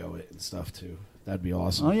video it and stuff too. That'd be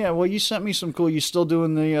awesome. Oh yeah, well you sent me some cool. You still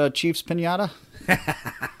doing the Chiefs pinata?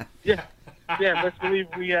 Yeah. Let's believe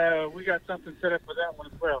we got something set up for that one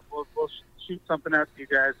as well. We'll shoot something out to you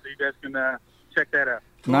guys so you guys can check that out.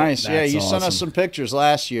 Cool. Nice. That's you sent us awesome. some pictures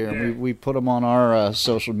last year, and we put them on our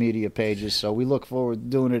social media pages. So we look forward to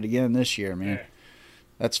doing it again this year, man.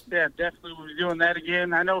 Yeah, definitely we'll be doing that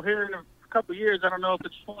again. I know here in a couple of years, I don't know if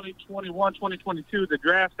it's 2021, 2022, the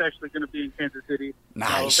draft's actually going to be in Kansas City.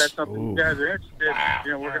 Nice. So if that's something you guys are interested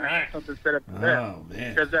in, we're going to have something set up for that. Oh,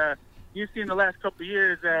 man. Because you've seen the last couple of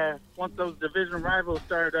years, once those division rivals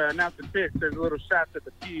start announcing picks, there's a little shots at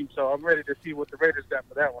the team. So I'm ready to see what the Raiders got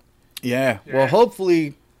for that one. Yeah. Well,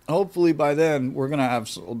 hopefully by then we're gonna have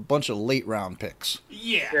a bunch of late round picks.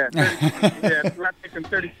 Yeah. I'm picking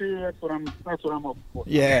 32. That's what I'm hoping for.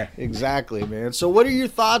 Yeah, exactly, man. So, what are your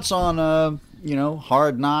thoughts on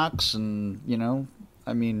Hard Knocks and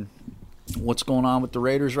what's going on with the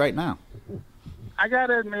Raiders right now? I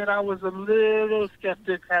gotta admit, I was a little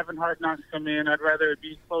skeptic having Hard Knocks come in. I'd rather it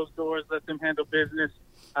be closed doors, let them handle business,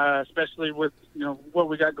 especially with what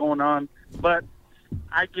we got going on. But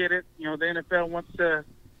I get it. The NFL wants to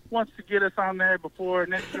get us on there before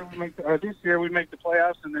next year this year we make the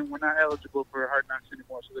playoffs, and then we're not eligible for Hard Knocks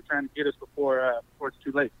anymore. So they're trying to get us before it's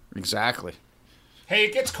too late. Exactly. Hey,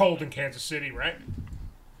 it gets cold in Kansas City, right?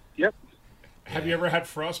 Yep. Have you ever had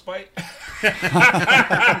frostbite?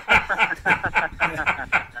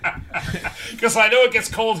 Because I know it gets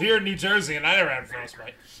cold here in New Jersey, and I never had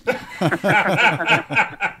frostbite.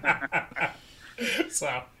 So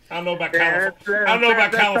I don't know about California. I don't know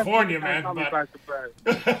about California, man. But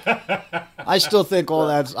I still think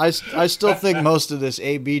I still think most of this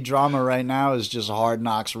AB drama right now is just Hard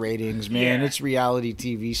Knocks ratings, man. Yeah. It's reality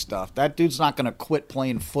TV stuff. That dude's not going to quit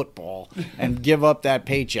playing football and give up that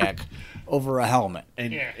paycheck over a helmet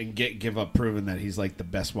and give up proving that he's like the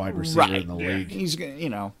best wide receiver in the league. He's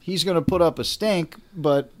going to put up a stink,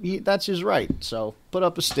 but that's his right. So put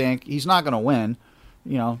up a stink. He's not going to win.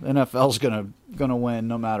 NFL's gonna win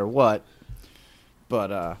no matter what.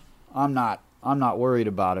 But I'm not worried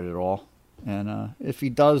about it at all. And if he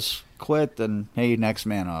does quit, then hey, next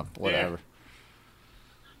man up, whatever.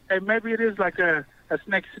 Hey, maybe it is like a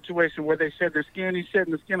snake situation where they shed their skin. He's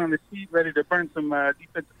shedding the skin on his feet, ready to burn some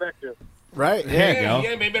defensive backfield. Right?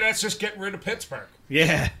 Yeah, maybe that's just getting rid of Pittsburgh.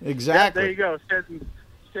 Yeah, exactly. Yeah, there you go.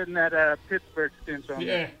 Shedding that Pittsburgh stench on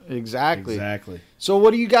Yeah, exactly. So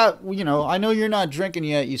what do you got? I know you're not drinking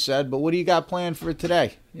yet, you said, but what do you got planned for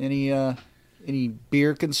today? Any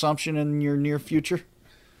beer consumption in your near future?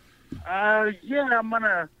 Yeah, I'm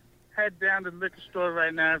gonna head down to the liquor store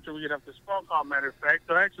right now after we get off this phone call. Matter of fact,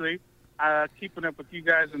 so actually, keeping up with you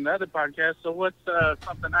guys in the other podcast. So what's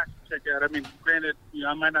something I should check out? I mean, granted,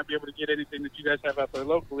 I might not be able to get anything that you guys have out there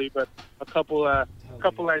locally, but a couple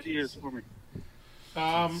ideas for me.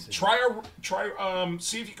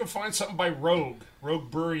 See if you can find something by Rogue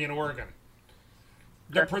Brewery in Oregon.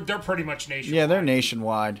 They're pretty much nationwide. Yeah, they're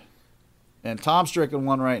nationwide. And Tom's drinking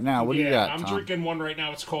one right now. What do you got, I'm Tom? drinking one right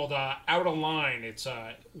now. It's called Out of Line. It's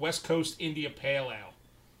West Coast India Pale Ale.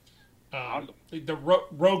 Awesome. The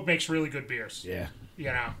Rogue makes really good beers. Yeah.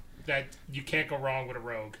 That you can't go wrong with a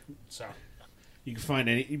Rogue. So you can find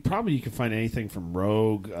anything from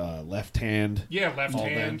Rogue, Left Hand. Yeah, Left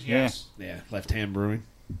Hand. Yes. Yeah, Left Hand Brewing.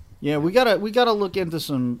 Yeah, we gotta look into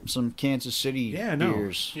some Kansas City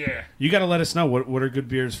beers. Yeah. You gotta let us know what are good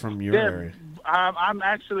beers from your area. I'm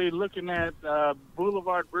actually looking at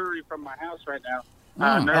Boulevard Brewery from my house right now.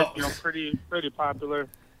 They're pretty popular.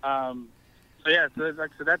 So like I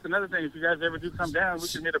said, that's another thing. If you guys ever do come down, we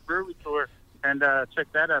can hit a brewery tour and check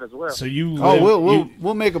that out as well. So you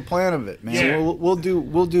we'll make a plan of it, man. Yeah. We'll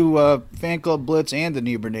do Fan Club Blitz and the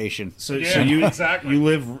Niebuhr Nation. So you exactly.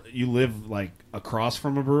 You live like across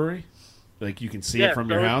from a brewery, like you can see it from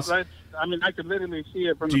your house. Like, I could literally see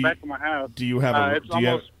it from the back of my house. Do you have a? It's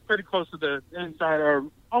almost pretty close to the inside, or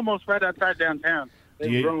almost right outside downtown. Do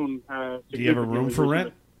you have a room for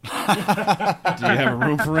rent? Do you have a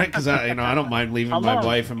room for rent? Because I don't mind leaving my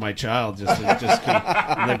wife and my child just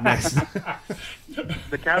to live next.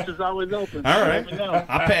 The couch is always open. All right,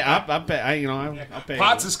 I'll pay. I'll pay.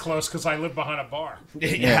 Potts is close because I live behind a bar.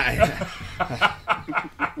 Yeah.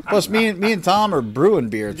 Plus, me and Tom are brewing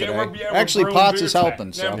beer today. We're Actually, Potts is helping.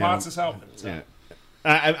 Yeah, So Potts is helping. So. Yeah.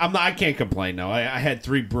 I can't complain though. I had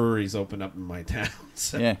 3 breweries open up in my town.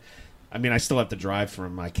 So. Yeah. I mean, I still have to drive from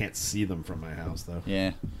them. I can't see them from my house, though.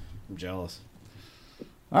 Yeah. I'm jealous.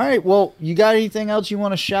 All right. Well, you got anything else you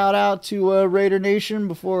want to shout out to Raider Nation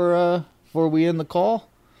before we end the call?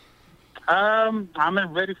 I'm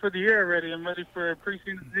ready for the year already. I'm ready for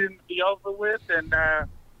preseason to be over with and to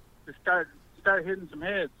start hitting some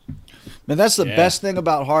heads. Man, that's the best thing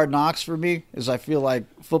about Hard Knocks for me is I feel like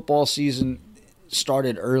football season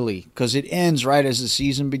started early because it ends right as the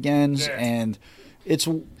season begins, and it's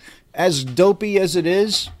as dopey as it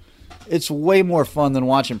is. It's way more fun than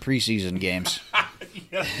watching preseason games.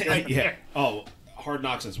 Yeah. Oh, Hard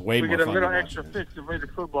Knocks is way more fun. We get a little extra fix of Raider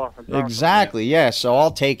football. Exactly, yeah. So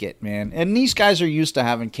I'll take it, man. And these guys are used to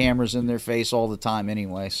having cameras in their face all the time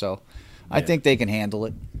anyway, so I think they can handle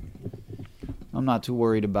it. I'm not too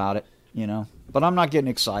worried about it, But I'm not getting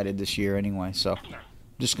excited this year anyway, so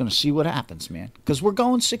just going to see what happens, man. Because we're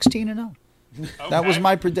going 16-0. Okay. That was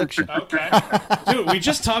my prediction. Okay. Dude, we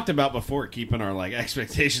just talked about before keeping our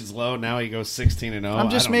expectations low. Now he goes 16-0. I'm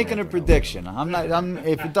just making a prediction.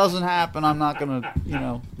 If it doesn't happen, I'm not going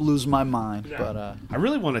to, lose my mind. Yeah. But I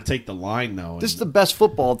really want to take the line though. This is the best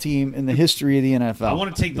football team in the history of the NFL. I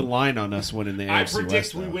want to take the line on us winning the AFC West. I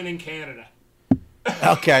predict we win in Canada.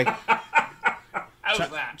 Okay.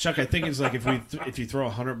 Chuck, I think it's like if you throw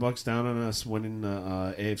 $100 down on us winning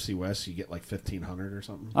the AFC West, you get like 1,500 or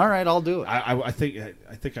something. All right, I'll do it. I think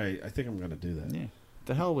I'm going to do that. Yeah,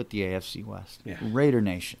 the hell with the AFC West. Yeah, Raider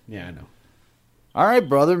Nation. Yeah, I know. All right,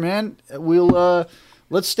 brother, man. We'll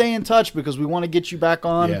let's stay in touch because we want to get you back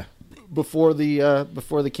on before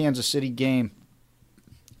the Kansas City game,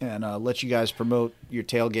 and let you guys promote your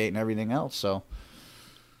tailgate and everything else. So.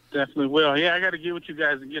 Definitely will. Yeah, I got to get with you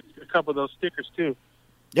guys and get a couple of those stickers too.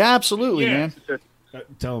 Yeah, absolutely, man.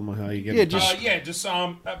 Tell them how you get it. Just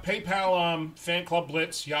PayPal, Fan Club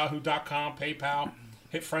Blitz, Yahoo.com, PayPal,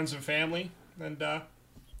 hit friends and family, and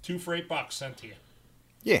 2 for $8 sent to you.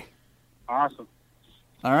 Yeah. Awesome.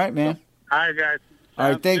 All right, man. All right, guys. All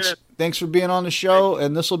right, thanks. Good. Thanks for being on the show,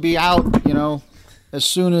 and this will be out, as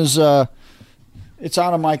soon as it's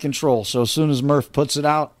out of my control. So as soon as Murph puts it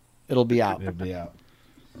out, it'll be out. It'll be out.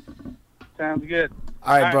 Sounds good.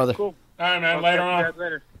 All right, brother. Cool. All right, man. Later on.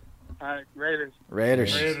 Later. All right, Raiders.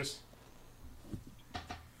 Raiders.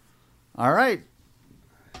 All right.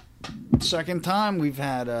 Second time we've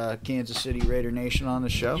had Kansas City Raider Nation on the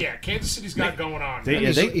show. Yeah, Kansas City's got going on.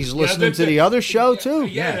 He's listening to the other show, too.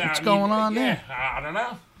 Yeah, what's going on there? I don't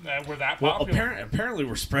know. We're that popular. Apparently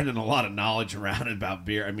we're spreading a lot of knowledge around about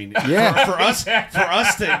beer. I mean, yeah. for us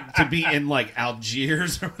to be in like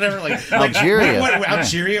Algiers or whatever, Algeria,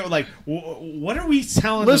 Algeria, what are we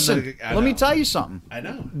telling? Listen, let me tell you something. I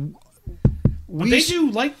know. They do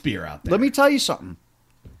like beer out there. Let me tell you something.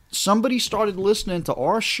 Somebody started listening to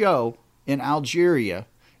our show in Algeria,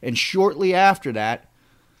 and shortly after that,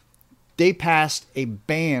 they passed a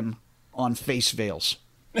ban on face veils.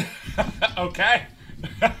 Okay.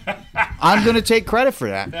 I'm going to take credit for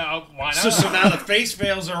that. No, why not? So now the face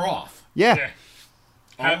veils are off. Yeah.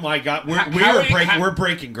 Oh my God, we're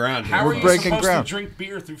breaking ground here. How are you breaking supposed ground. to drink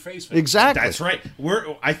beer through face veils? Exactly. That's right.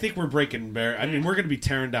 I think we're breaking bear. I mean, we're going to be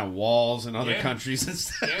tearing down walls in other countries and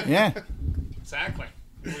stuff. Yeah. Exactly.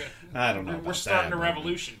 I don't know. We're starting a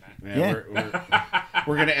revolution, man. Yeah.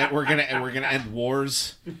 We're gonna end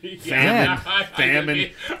wars, famine,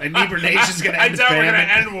 inebriation's gonna end famine. I doubt we're gonna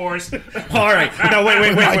end wars. All right, no,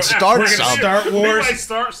 wait. We're gonna start wars. We might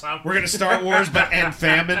start some. We're gonna start wars, but end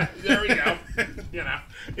famine. There we go.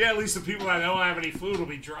 At least the people that don't have any food will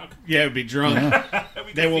be drunk. Yeah, be drunk. Yeah.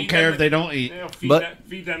 They won't care if they don't eat.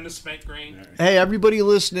 Feed them the spent grain. Hey, everybody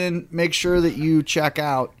listening, make sure that you check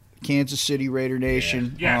out Kansas City Raider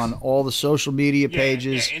Nation on all the social media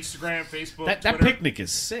pages. Yeah, Instagram, Facebook, that picnic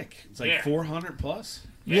is sick. It's like 400 plus.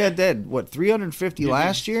 Yeah, it did. What, 350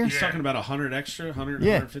 last year? He's talking about 100 extra,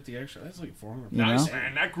 150 extra. That's like 400. Nice,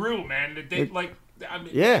 man. That grew, man. They're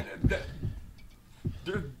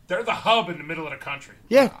the hub in the middle of the country.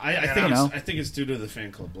 Yeah, I think it's due to the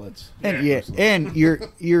Fan Club Blitz. And and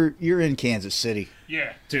you're in Kansas City.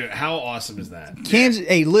 Yeah, dude, how awesome is that? Kansas.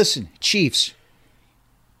 Hey, listen, Chiefs.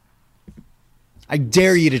 I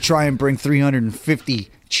dare you to try and bring 350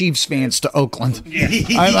 Chiefs fans to Oakland. Yeah,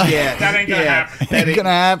 that ain't gonna happen. That ain't gonna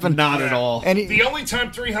happen. Not at all. And the only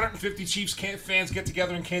time 350 Chiefs fans get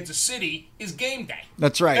together in Kansas City is game day.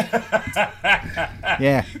 That's right.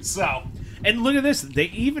 Yeah. So. And look at this. They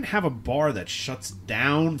even have a bar that shuts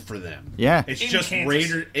down for them. Yeah. It's just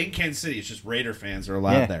Raider in Kansas City. It's just Raider fans are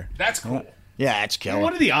allowed there. That's cool. Yeah, it's killer.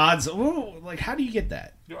 What are the odds? How do you get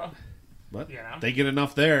that? But they get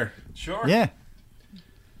enough there. Sure. Yeah.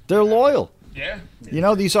 They're loyal. Yeah. You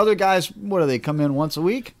know, these other guys, what do they come in once a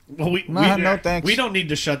week? Well, no thanks. We don't need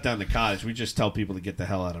to shut down the cottage. We just tell people to get the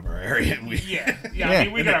hell out of our area. And I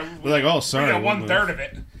mean, we're like, oh, sorry. We got 1/3 of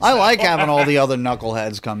it. I like having all the other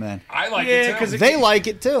knuckleheads come in. I like it too. Because they like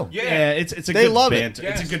it too. Yeah, it's a they good love banter. It.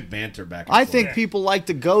 It's a good banter back and I forth. think people like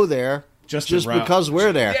to go there just because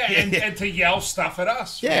we're there. Yeah, and to yell stuff at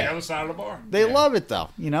us from the other side of the bar. They love it, though.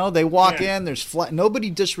 You know, they walk in, there's nobody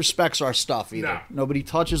disrespects our stuff either. No. Nobody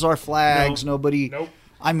touches our flags. Nobody. Nope.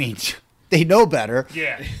 I mean, they know better.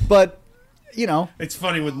 Yeah. But, you know. It's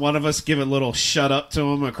funny when one of us give a little shut up to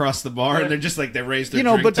them across the bar, and they're just like, they raise their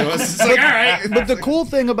drink but to us. It's like, all right. But the cool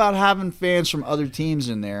thing about having fans from other teams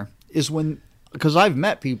in there is because I've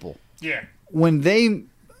met people. Yeah. When they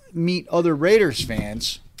meet other Raiders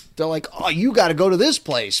fans, they're like, "Oh, you got to go to this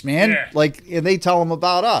place, man!" Yeah. Like, and they tell them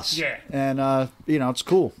about us. Yeah. And it's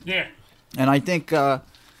cool. Yeah. And I think, I'm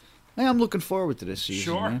looking forward to this season.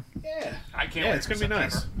 Sure. Man. Yeah. I can't. Wait It's gonna be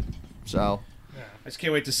nice. So. I just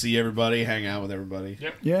can't wait to see everybody, hang out with everybody.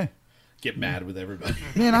 Yep. Yeah. Get mad with everybody.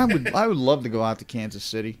 Man, I would love to go out to Kansas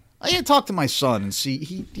City. I gotta talk to my son and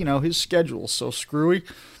see his schedule is so screwy.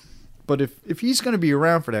 But if he's going to be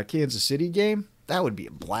around for that Kansas City game, that would be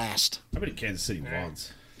a blast. I've been to Kansas City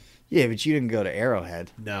once. Yeah, but you didn't go to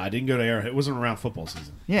Arrowhead. No, I didn't go to Arrowhead. It wasn't around football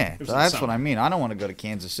season. Yeah, that's what I mean. I don't want to go to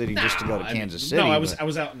Kansas City just to go to Kansas City. No, I was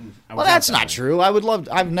out in. Well, that's not true. I would love.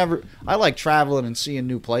 I like traveling and seeing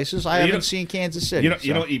new places. I haven't seen Kansas City.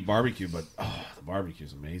 You don't eat barbecue, but the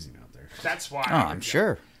barbecue's amazing out there. That's why. I'm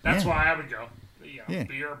sure. That's why I would go.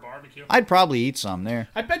 Beer, barbecue. I'd probably eat some there.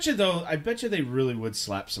 I bet you they really would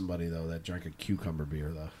slap somebody though that drank a cucumber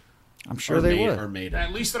beer though. I'm sure they would. Or made it.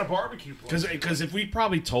 At least at a barbecue place. Because if we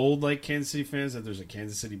probably told like Kansas City fans that there's a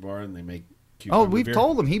Kansas City bar and they make cucumber we've beer.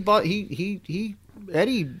 told them.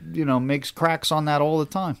 Eddie, makes cracks on that all the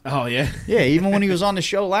time. Oh yeah. Yeah, even when he was on the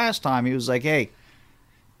show last time, he was like, "Hey,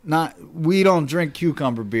 we don't drink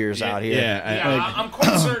cucumber beers out here." Yeah, I'm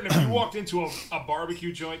quite certain if you walked into a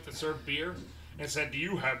barbecue joint that served beer and said, "Do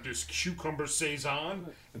you have this cucumber saison?"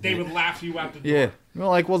 they would laugh you out the door. Yeah,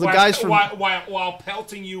 the guys from while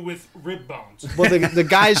pelting you with rib bones. Well, the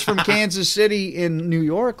guys from Kansas City in New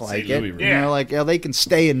York like it. Louis, they're like, they can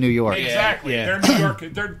stay in New York. Exactly. Yeah. They're New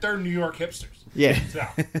York. They're New York hipsters. Yeah, So.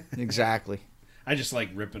 exactly. I just like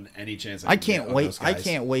ripping any chance. I can't wait. I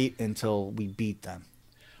can't wait until we beat them.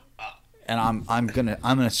 And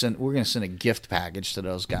we're gonna send a gift package to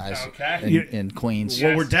those guys in Queens.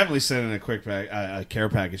 Well, we're definitely sending a care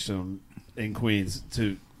package to them in Queens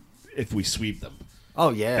if we sweep them.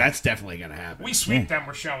 Oh yeah, that's definitely gonna happen. We sweep them,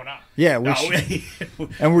 we're showing up. Yeah,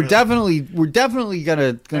 and we're definitely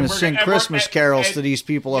gonna sing Christmas carols to these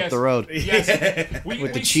people up the road. Yes,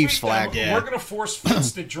 with the Chiefs flag. We're gonna force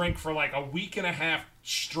Fitz to drink for like a week and a half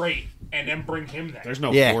straight, and then bring him there. There's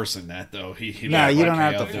no force in that though. You don't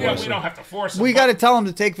have to force him. We don't have to force him. We got to tell him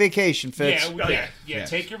to take vacation, Fitz. Yeah.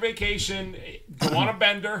 Take your vacation, go on a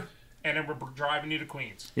bender, and then we're driving you to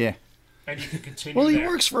Queens. Yeah. And you can continue. Well, he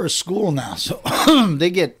works for a school now, so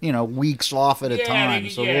they get weeks off at a time.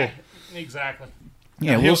 Exactly.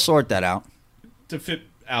 Yeah, we'll sort that out. To fit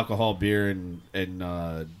alcohol, beer, and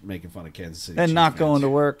making fun of Kansas City, and not going to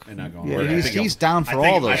work. And not going to work. He's down for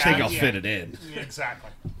all those. I think I'll fit it in. Yeah,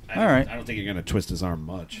 exactly. All right. I don't think you're going to twist his arm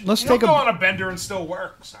much. Let's go on a bender and still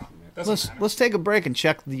work. So let's take a break and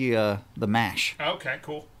check the mash. Okay,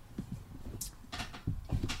 cool.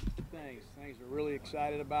 Things we're really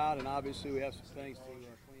excited about, and obviously we have some things to clean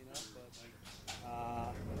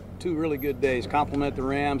up. But 2 really good days. Compliment the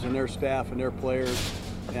Rams and their staff and their players,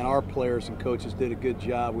 and our players and coaches did a good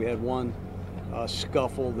job. We had one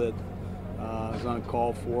scuffle that was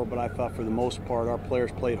uncalled for, but I thought for the most part our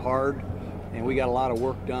players played hard, and we got a lot of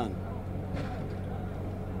work done.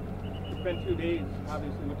 It's been 2 days,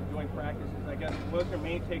 obviously, with the joint practices. I guess what's your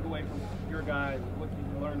main takeaway from your guys? What did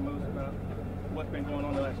you learn most about what's been going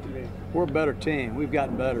on the last 2 days? We're a better team. We've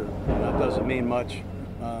gotten better. That doesn't mean much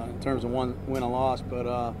in terms of one win and loss,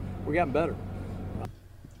 but we're getting better.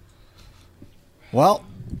 Well,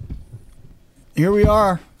 here we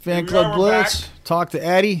are, Fan Club Blitz. Talked to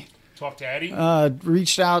Eddie.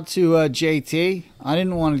 Reached out to JT. I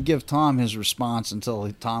didn't want to give Tom his response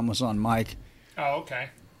until Tom was on mic. Oh, okay.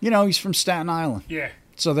 He's from Staten Island. Yeah.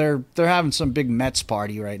 So they're having some big Mets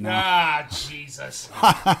party right now. Ah, Jesus.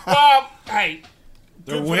 Well, hey.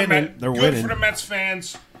 They're winning. They're good winning. For the Mets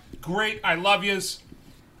fans. Great. I love yous.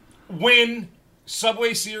 Win.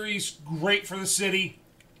 Subway Series. Great for the city.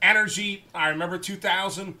 Energy. I remember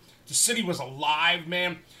 2000. The city was alive,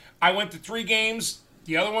 man. I went to 3 games.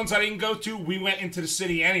 The other ones I didn't go to, we went into the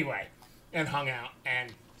city anyway and hung out.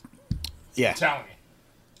 And I'm telling you,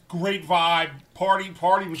 great vibe. Party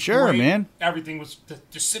was Sure, great. man. Everything was,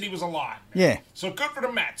 the city was alive. Man. Yeah. So good for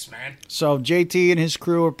the Mets, man. So JT and his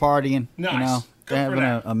crew are partying. Nice. You know, Good they're for having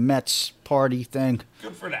them. a Mets party thing.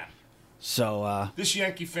 Good for them. So This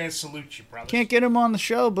Yankee fan salutes you, brother. can't get him on the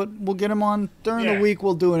show, but we'll get him on during Yeah. the week.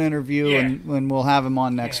 We'll do an interview Yeah. and we'll have him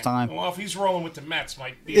on next time. Well, if he's rolling with the Mets,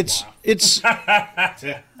 might be It's a while. it's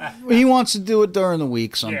he wants to do it during the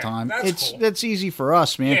week sometime. that's cool. That's easy for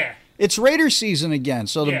us, man. Yeah. It's Raiders season again,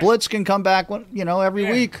 so the Yeah. Blitz can come back every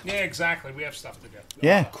Yeah. week. Yeah, exactly. We have stuff to do.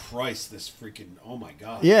 Yeah. Oh, Christ, this freaking, oh my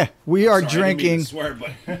God. Yeah, we are Sorry, I didn't mean to drinking. swear,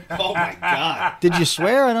 but oh my God. Did you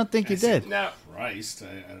swear? I don't think you did. No. Christ,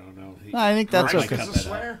 I don't know. I think that's Murph okay. might cut Is it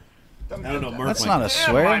that out. swear? I don't know. Murph That's might not a cut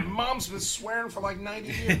swear. My mom's been swearing for like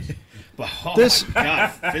 90 years. But, oh This- my God,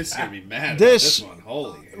 Finn's gonna be mad This- about this one.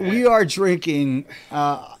 Holy We are drinking.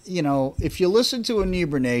 If you listen to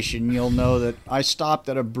Inebriation, you'll know that I stopped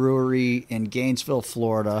at a brewery in Gainesville,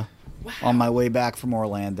 Florida, on my way back from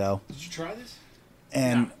Orlando, Did you try this?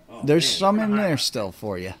 and there's some in there still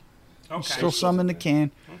for you. Okay. Still some in the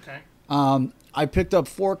can. Okay. I picked up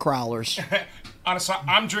 4 crowlers. Honestly,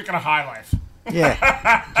 I'm drinking a High Life.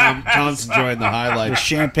 Yeah, John's enjoying the high with life.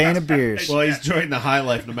 champagne and beers. Well, he's enjoying the high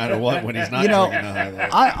life no matter what when he's not You know, drinking the high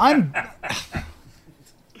life. I'm.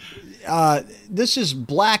 This is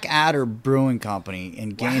Black Adder Brewing Company in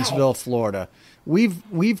Gainesville, Florida.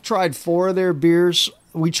 We've tried 4 of their beers.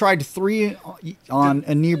 We tried 3 on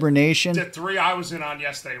Inebriation. The 3 I was in on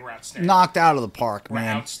yesterday were outstanding. Knocked out of the park, Were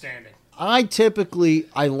man. outstanding. I like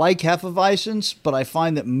Hefeweizens, but I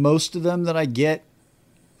find that most of them that I get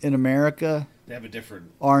in America They have a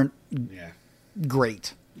different. aren't Yeah.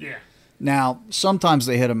 great. Yeah. Now, sometimes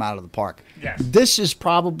they hit them out of the park. Yes. This is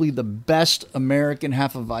probably the best American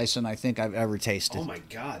Hefeweizen I think I've ever tasted. Oh my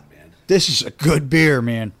God, man. This is a good beer,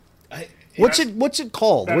 man. What's it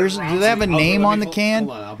called? Better Do than they have a Rammstein. name on the can?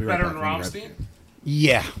 Hold on, I'll be right Better back. than I'll be right Rammstein? back.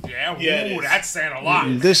 Yeah. Yeah, it ooh, is. that's saying a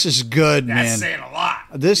lot. This is good, That's man. saying a lot.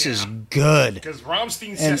 This is good. Because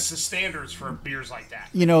Rammstein sets the standards for beers like that.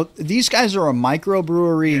 These guys are a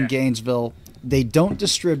microbrewery in Yeah. Gainesville. They don't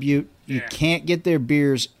distribute. You Yeah. can't get their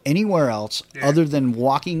beers anywhere else Yeah. other than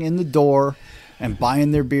walking in the door and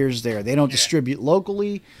buying their beers there. They don't distribute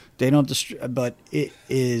locally. They don't but it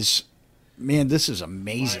is, man, this is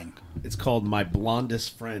amazing. It's called My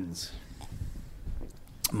Blondest Friends.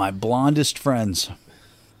 My blondest friends.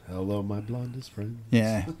 Hello, my blondest friends.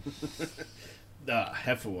 Yeah.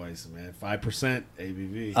 Hefeweizen, man. 5%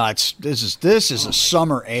 ABV. This is a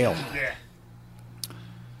summer ale. Yeah.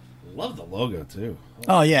 Love the logo, too.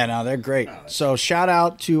 Oh yeah, no, they're great. So shout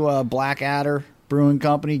out to Black Adder Brewing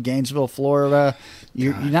Company, Gainesville, Florida.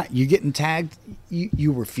 You're getting tagged.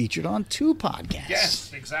 You were featured on 2 podcasts.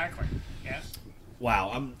 Yes, exactly. Yes.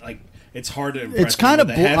 Wow, I'm like, it's hard to impress It's kind me of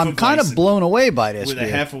with a I'm kind of Hefeweizen. blown away by this With a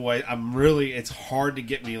beer. Hefeweizen, it's hard to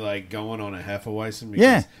get me like going on a Hefeweizen because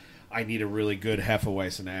Yeah. I need a really good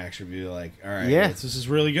Hefeweizen to actually be like, all right, Yeah. this is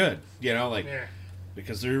really good. Yeah.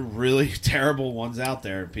 Because there are really terrible ones out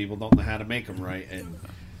there. People don't know how to make them right. And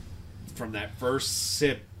from that first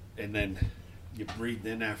sip and then you breathed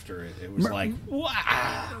in after it, it was like,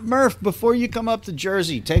 wow. Murph, before you come up to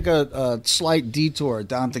Jersey, take a slight detour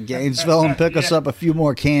down to Gainesville and pick us up a few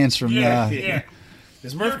more cans from. Yeah.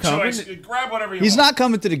 Is Your Murph coming? choice. Grab whatever you He's want. not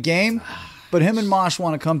coming to the game, but him and Mosh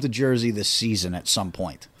want to come to Jersey this season at some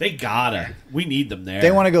point. They gotta. We need them there.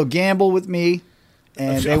 They want to go gamble with me,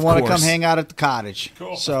 and Of they want to come course. hang out at the cottage.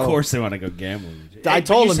 Cool. So Of course, they want to go gambling. I Hey,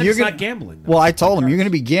 told but him said you're it's gonna not gambling. though. Well, I told him you're going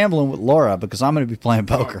to be gambling with Laura because I'm going to be playing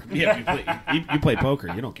poker. Yeah, you play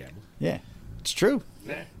poker. You don't gamble. Yeah, it's true.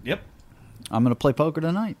 Yep. I'm going to play poker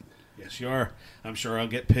tonight. Yes, you are. I'm sure I'll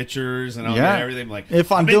get pictures and I'll Yeah. get everything. Like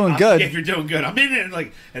If I'm doing good. if you're doing good, I'm in it.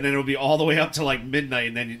 Like, and then it'll be all the way up to like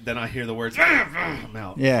midnight, and then I hear the words. I'm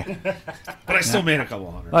out. Yeah, But I still made a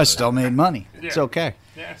couple hundred. I still made money. It's Yeah. okay.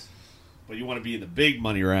 Yes. But you want to be in the big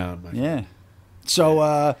money round. my Yeah.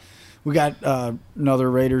 So we got another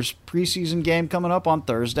Raiders preseason game coming up on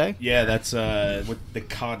Thursday. Yeah, that's with the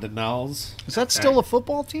Cardinals. Is that still a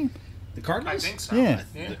football team? The I Cardinals? think so. Yeah.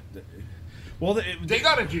 Well, They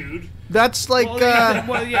got a dude. That's like well,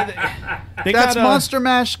 they that's got, Monster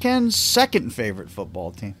Mash Ken's second favorite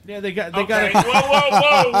football team. Yeah, they got. Okay.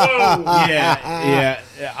 Whoa.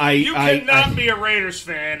 Yeah. You cannot be a Raiders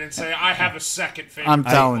fan and say I have a second favorite. I'm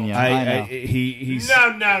telling you. I know. He's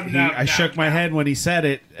No. I shook my head when he said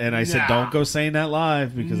it, and I said, No. "Don't go saying that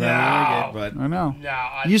live because I don't like it." I know. No,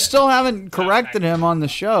 You still haven't corrected him on the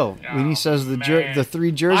show when he says the man. the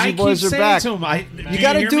 3 But Jersey boys are back. To him, You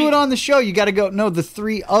got to do it on the show. You got to go. No, the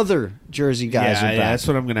 3 other Jersey guys are back. that's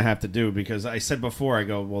what I'm going to have to do because I said before. I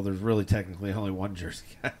go, well, there's really technically only one Jersey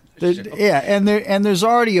guy. and there's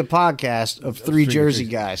already a podcast of three Jersey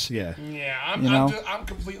guys. Yeah. Yeah, I'm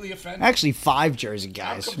completely offended. Actually, 5 Jersey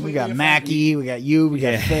guys. We got offended. Mackie, we got you, we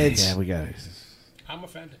got Fitz. Yeah, we got it. I'm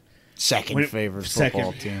offended. Second favorite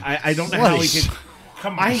football team. I don't know What how we is- can.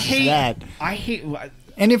 Come on. I hate that? I hate.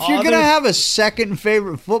 And if you're other- going to have a second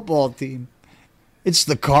favorite football team, it's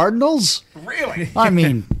the Cardinals? Really? I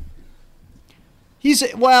mean, he's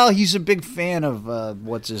a big fan of,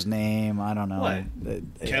 what's his name? I don't know.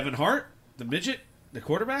 What? Kevin Hart, the midget, the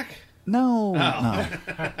quarterback. No, Oh.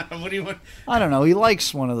 no. What do you want? I don't know. He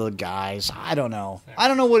likes one of the guys. I don't know. I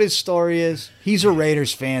don't know what his story is. He's a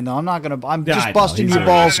Raiders fan, though. I'm Yeah, just I know. busting He's your a-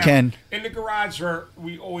 balls, No. Ken. In the garage where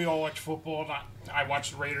we all watch football, and I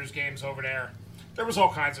watched the Raiders games over there. There was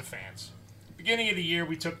all kinds of fans. Beginning of the year,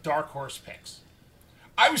 we took dark horse picks.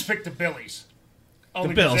 I always picked the Billies.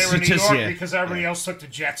 Only Bills, because they were in New just- York, yeah. because everybody else took the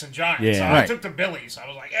Jets and Giants. Yeah. So I Right. took the Billies. I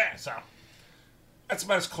was like, so that's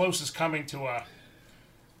about as close as coming to a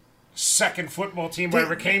second football team I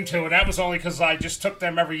ever came to, and that was only because I just took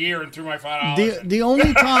them every year and threw my $5. The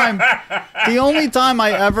only time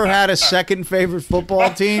I ever had a second favorite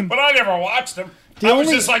football team, But I never watched them. The I was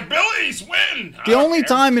only- just like, Billies, win! I the don't only care.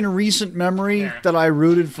 time in recent memory that I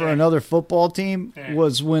rooted for another football team Yeah.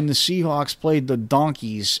 was when the Seahawks played the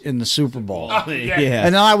Donkeys in the Super Bowl. Oh, yeah.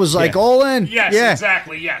 And I was like, all in. Yes, yeah.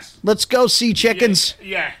 exactly, yes. Let's go, Sea Chickens.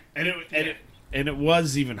 Yeah. And it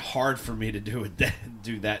was even hard for me to do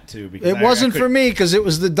that too. Because It wasn't for me because it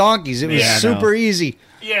was the Donkeys. It was Yeah, I super easy.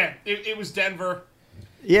 Yeah, it was Denver.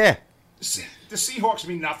 Yeah. The Seahawks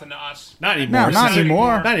mean nothing to us. Not anymore. No, not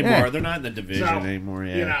anymore. Not anymore. Yeah. They're not in the division So, anymore.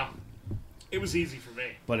 Yeah. You know, it was easy for me.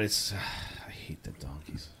 But it's I hate the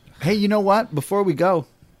Donkeys. Hey, you know what? Before we go,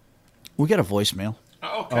 we got a voicemail.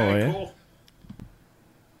 Okay, Oh, yeah? cool.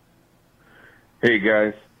 Hey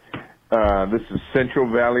guys, this is Central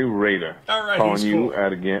Valley Raider All right, calling he's you cool.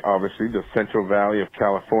 at again, obviously the Central Valley of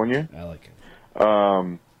California. I like it.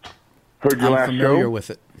 Heard your I'm last familiar show,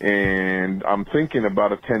 with it. and I'm thinking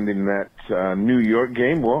about attending that New York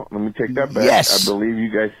game. Well, let me take that back. Yes. I believe you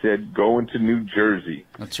guys said going to New Jersey.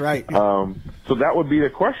 That's right. So that would be the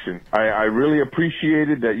question. I really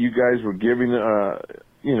appreciated that you guys were giving,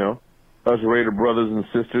 us Raider brothers and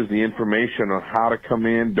sisters the information on how to come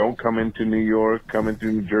in, don't come into New York, come into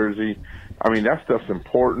New Jersey. I mean, that stuff's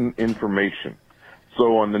important information.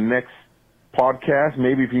 So on the next podcast,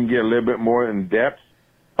 maybe if you can get a little bit more in depth,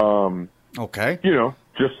 okay.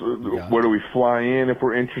 Just where do we fly in if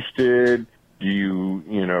we're interested? Do you,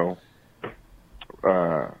 I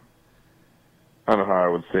don't know how I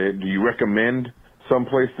would say it. Do you recommend some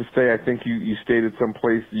place to stay? I think you stated some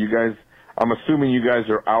place. You guys, I'm assuming you guys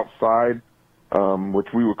are outside, which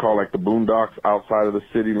we would call like the boondocks outside of the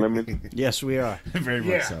city limits. Yes, we are. Very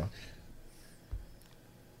much so.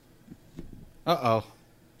 Uh-oh.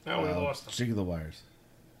 No, we lost them. Jiggle the wires.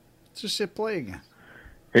 Let's just hit play again.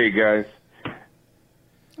 Hey, guys.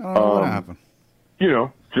 I don't know what happened.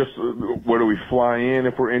 Just where do we fly in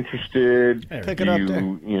if we're interested? Pick it up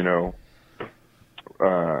there.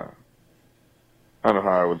 I don't know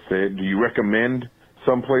how I would say it. Do you recommend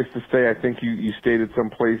some place to stay? I think you stated some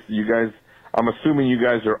place. You guys, I'm assuming you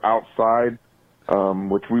guys are outside,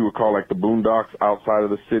 which we would call like the boondocks outside of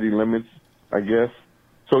the city limits, I guess.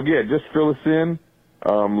 So yeah, just fill us in.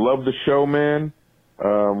 Love the show, man.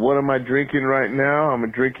 What am I drinking right now? I'm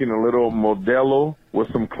drinking a little Modelo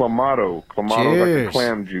with some Clamato. Clamato is like Cheers. a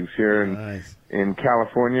clam juice here in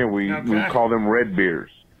California. We call them red beers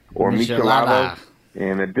or Michelada. michelada.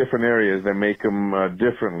 And at different areas, they make them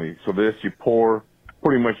differently. So this, you pour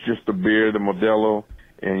pretty much just the beer, the Modelo,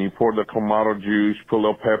 and you pour the Clamato juice, put a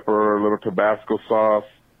little pepper, a little Tabasco sauce,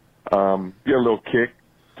 get a little kick.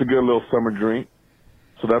 It's a good little summer drink.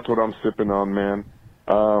 So that's what I'm sipping on, man.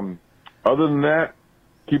 Other than that,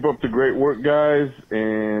 keep up the great work, guys,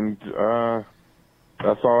 and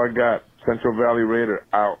that's all I got. Central Valley Raider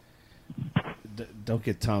out. Don't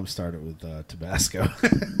get Tom started with Tabasco.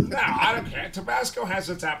 No, I don't care. Tabasco has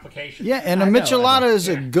its application. Yeah, and a Michelada is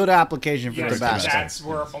a good application for Yes, Tabasco. that's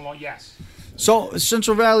where it belongs. Yes. So,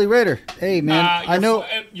 Central Valley Raider. Hey, man, I know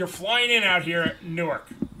You're flying in out here at Newark.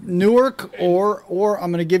 Newark, or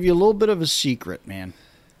I'm going to give you a little bit of a secret, man.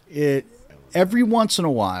 Every once in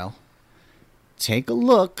a while, take a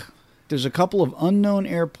look. There's a couple of unknown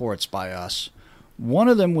airports by us. One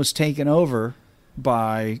of them was taken over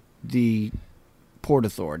by the Port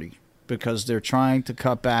Authority because they're trying to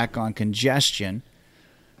cut back on congestion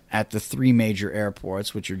at the three major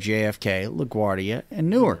airports, which are JFK, LaGuardia, and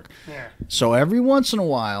Newark. Yeah. So every once in a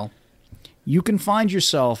while, you can find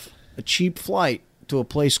yourself a cheap flight to a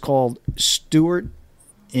place called Stewart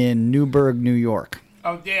in Newburgh, New York,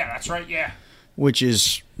 Oh, yeah, that's right, yeah. which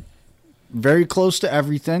is very close to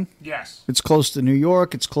everything. Yes. It's close to New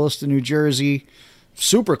York. It's close to New Jersey.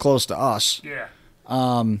 Super close to us. Yeah.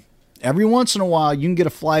 Every once in a while, you can get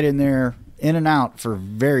a flight in there, in and out, for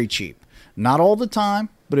very cheap. Not all the time,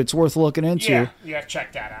 but it's worth looking into. Yeah,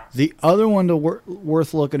 check that out. The other one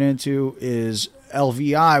worth looking into is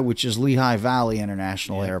LVI, which is Lehigh Valley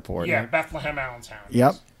International Airport. Yeah, Bethlehem, Allentown.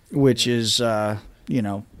 Yep, which is,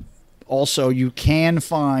 also you can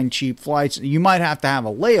find cheap flights. You might have to have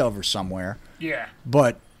a layover somewhere. Yeah.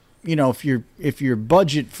 But, if you're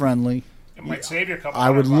budget friendly, it might save you a couple.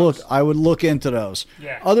 I would look into those.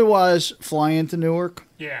 Yeah. Otherwise, fly into Newark.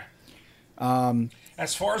 Yeah.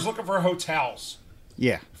 As far as looking for hotels,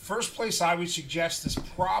 yeah. First place I would suggest is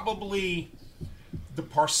probably the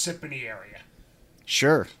Parsippany area.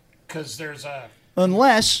 Sure. Because there's a...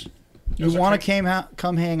 Unless you want to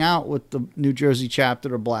come hang out with the New Jersey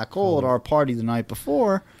chapter of Black Hole at our party the night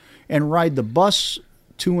before and ride the bus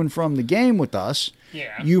to and from the game with us,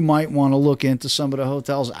 you might want to look into some of the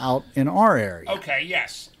hotels out in our area. Okay,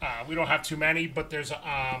 yes. We don't have too many, but there's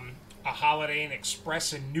a Holiday Inn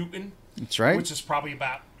Express in Newton. That's right. Which is probably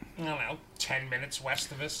about, 10 minutes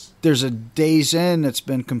west of us. There's a Days Inn that's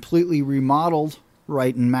been completely remodeled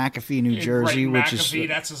right in McAfee, New Jersey, which is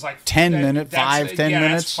that's like 10 minutes.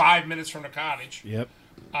 That's 5 minutes from the cottage. Yep.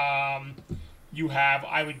 You have,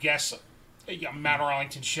 I would guess, Mount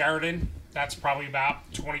Arlington Sheridan. That's probably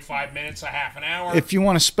about 25 minutes, a half an hour. If you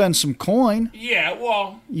want to spend some coin,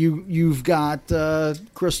 you've got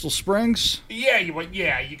Crystal Springs. You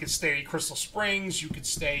could stay at Crystal Springs. You could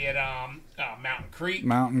stay at Mountain Creek.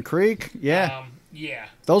 Mountain Creek, yeah.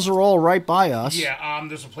 Those are all right by us. Yeah.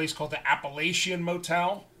 There's a place called the Appalachian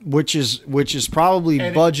Motel, which is probably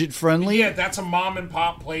budget friendly. Yeah, that's a mom and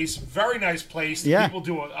pop place. Very nice place. The people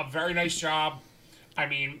do a very nice job. I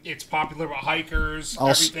mean, it's popular with hikers,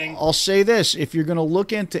 everything. I'll say this. If you're going to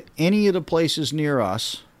look into any of the places near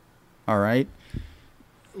us, all right,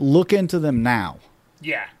 look into them now.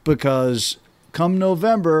 Yeah. Because come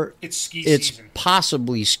November, it's ski season. It's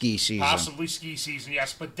possibly ski season. Possibly ski season,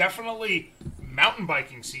 yes. But definitely mountain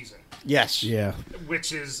biking season. Yes. Yeah.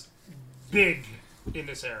 Which is big in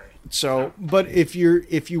this area. So, but if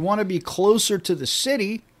you want to be closer to the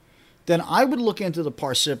city, then I would look into the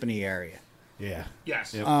Parsippany area. Yeah.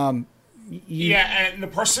 Yes. Yep. And the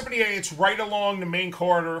Parsippany area, it's right along the main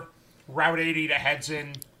corridor, Route 80 that heads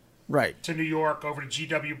in to New York over to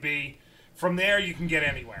GWB. From there, you can get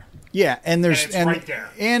anywhere. Yeah, and there's right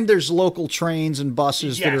there. And there's local trains and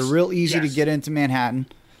buses that are real easy to get into Manhattan.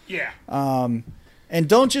 Yeah. And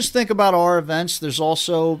don't just think about our events. There's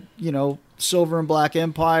also, Silver and Black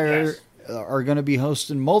Empire are going to be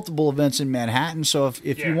hosting multiple events in Manhattan. So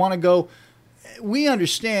if you want to go, we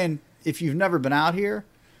understand. If you've never been out here,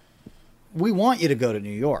 we want you to go to New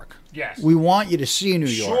York. Yes. We want you to see New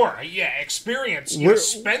York. Sure, yeah, experience.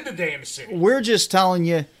 Spend a day in the city. We're just telling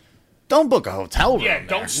you, don't book a hotel room. Yeah,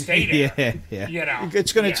 don't stay there. Yeah.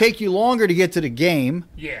 It's going to take you longer to get to the game.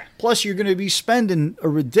 Yeah. Plus, you're going to be spending a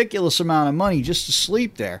ridiculous amount of money just to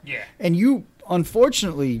sleep there. Yeah. And you,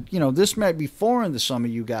 unfortunately, this might be foreign to some of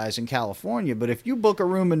you guys in California, but if you book a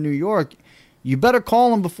room in New York, you better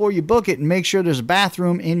call them before you book it and make sure there's a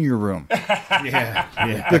bathroom in your room.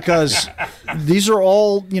 Yeah. Because these are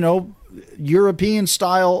all,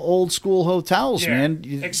 European-style old-school hotels, man.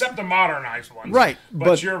 Except the modernized ones. Right.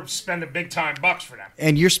 But you're spending big-time bucks for them.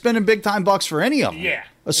 And you're spending big-time bucks for any of them. Yeah.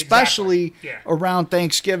 Especially around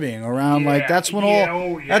Thanksgiving, that's when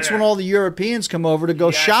all the Europeans come over to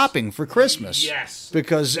go shopping for Christmas. Yes.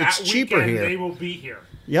 Because it's cheaper here. They will be here.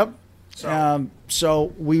 Yep.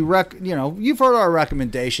 So we you've heard our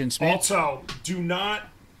recommendations, man. Also, do not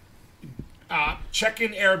check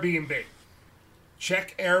in Airbnb.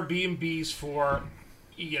 Check Airbnbs for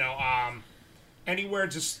anywhere.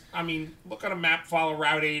 Look on a map, follow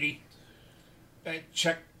Route 80.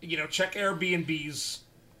 Check Airbnbs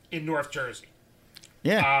in North Jersey.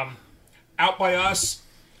 Yeah. Out by us,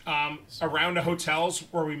 around the hotels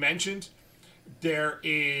where we mentioned, there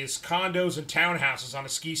is condos and townhouses on a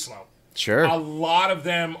ski slope. Sure. A lot of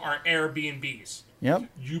them are Airbnbs. Yep.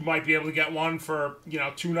 You might be able to get one for,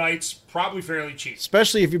 2 nights, probably fairly cheap.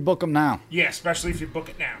 Especially if you book them now. Yeah, especially if you book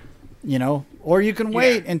it now. Or you can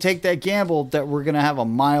wait and take that gamble that we're going to have a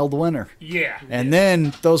mild winter. Yeah. And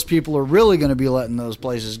then those people are really going to be letting those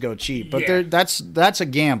places go cheap. But that's a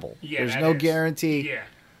gamble. Yeah, there's no guarantee. Yeah.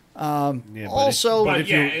 Also, look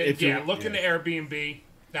into Airbnb.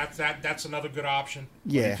 That's another good option.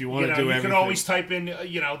 Yeah. If you want to do you everything, can always type in,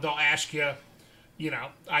 they'll ask you,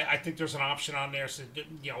 I think there's an option on there. So,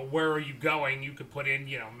 where are you going? You could put in,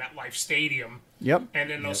 MetLife Stadium. Yep. And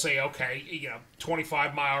then they'll say, okay,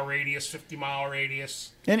 25-mile radius, 50-mile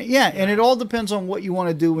radius. And and it all depends on what you want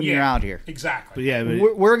to do when you're out here. Exactly.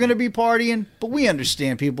 But we're going to be partying, but we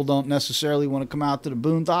understand people don't necessarily want to come out to the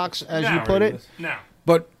boondocks, as you put it. No.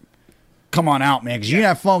 But come on out, man, because you can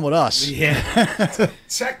have fun with us. Yeah.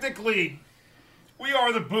 Technically, we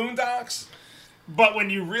are the boondocks. But when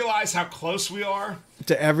you realize how close we are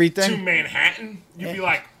to everything, to Manhattan, you'd be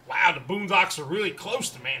like, wow, the Boondocks are really close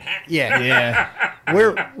to Manhattan. Yeah.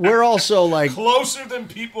 We're also like closer than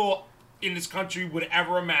people in this country would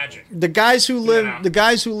ever imagine. The guys who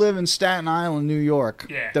live in Staten Island, New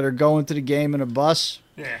York, that are going to the game in a bus.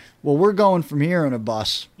 Yeah. Well, we're going from here in a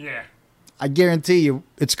bus. Yeah. I guarantee you,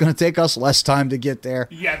 it's going to take us less time to get there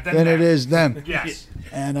than it is them. Yes.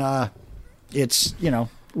 And it's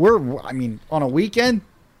on a weekend,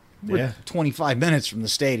 we're 25 minutes from the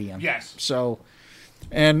stadium. Yes. So,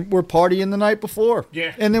 and we're partying the night before.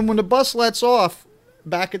 Yeah. And then when the bus lets off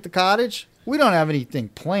back at the cottage, we don't have anything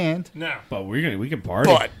planned. No. But we can party.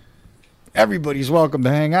 But everybody's welcome to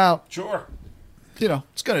hang out. Sure.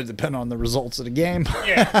 It's going to depend on the results of the game.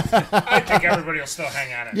 Yeah. I think everybody will still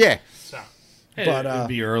hang out. Yeah. So. But it'd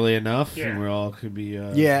be early enough, Yeah. and we all could be.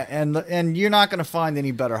 And you're not going to find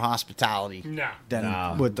any better hospitality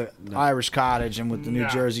than with the Irish Cottage and with the New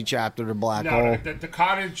Jersey chapter, the Black Hole. The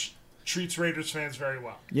Cottage treats Raiders fans very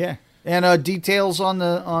well. Yeah, and details on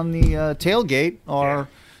the tailgate are,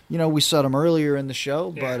 we said them earlier in the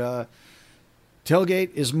show, but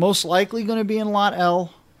tailgate is most likely going to be in Lot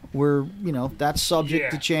L, where that's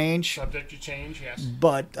subject to change. Subject to change, yes.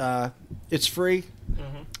 But it's free,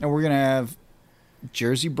 and we're going to have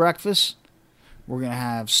Jersey breakfast. We're going to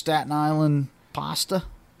have Staten Island pasta.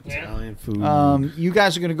 Italian food. You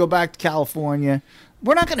guys are going to go back to California.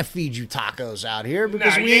 We're not going to feed you tacos out here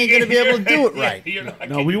because we ain't going to be able to do it right.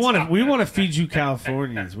 No, we want to feed you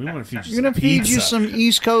Californians. We want to feed you. We're going to feed you some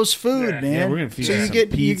East Coast food, man. Yeah, we're going to feed so you some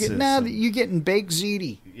pizza. You're getting baked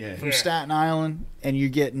ziti from Staten Island, and you're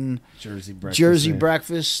getting Jersey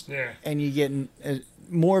breakfast, and you're getting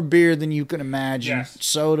more beer than you can imagine,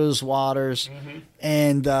 sodas, waters,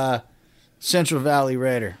 and Central Valley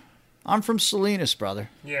Raider. I'm from Salinas, brother.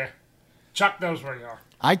 Yeah. Chuck knows where you are.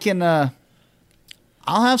 I can, I'll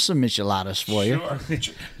have some micheladas for you.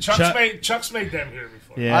 Sure. Chuck's made them here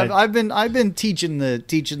before. Yeah. I've been teaching the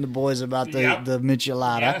boys about the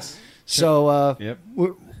michelada. Yes. So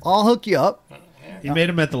I'll hook you up. You made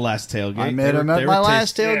them at the last tailgate. I made them at my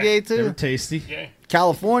last tailgate too. They were tasty. Yeah.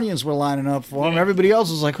 Californians were lining up for them. Everybody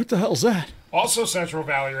else was like, "What the hell's that?" Also, Central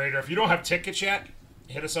Valley Raider. If you don't have tickets yet,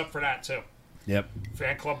 hit us up for that too. Yep.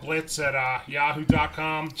 Fan Club Blitz at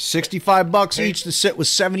yahoo.com. $65 each to sit with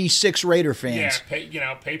 76 Raider fans.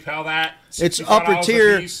 Yeah, PayPal that. It's upper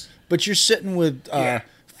tier, but you're sitting with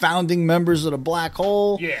founding members of the Black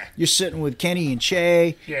Hole. Yeah. You're sitting with Kenny and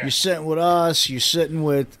Che. Yeah. You're sitting with us. You're sitting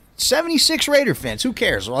with 76 Raider fans. Who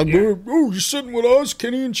cares? Like, you're sitting with us,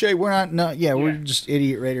 Kenny and Che. We're not. No, we're just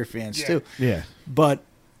idiot Raider fans too. Yeah. But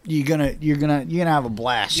you're gonna have a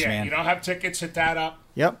blast, man. You don't have tickets, hit that up.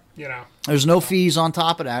 Yep. There's no fees on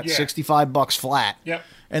top of that. $65 flat. Yep.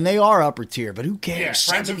 And they are upper tier, but who cares? Yeah,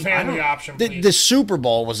 friends and family option. The Super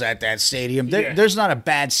Bowl was at that stadium. There's not a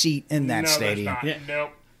bad seat in that stadium. There's not.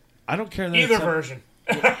 Nope. I don't care that either version.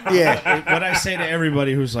 What I say to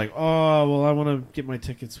everybody who's like, "Oh, well, I want to get my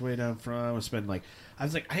tickets way down front. I want to spend I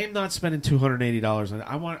was like, I am not spending $280 on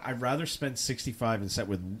it. I'd rather spend $65 and sit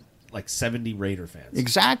with like 70 Raider fans.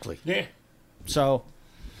 Exactly. Yeah. So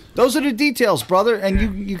those are the details, brother.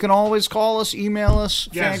 And you can always call us, email us,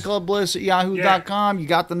 fanclubbliss@yahoo.com. You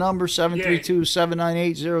got the number,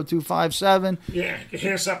 732-798-0257. Yeah, you can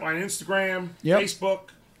hit us up on Instagram, Yep. Facebook,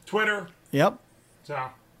 Twitter. Yep. So.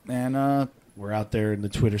 And we're out there in the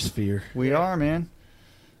Twitter sphere. We are, man.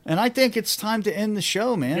 And I think it's time to end the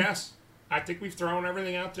show, man. Yes. I think we've thrown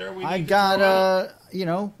everything out there. We got,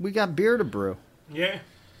 we got beer to brew. Yeah.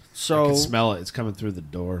 So I can smell it. It's coming through the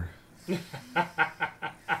door.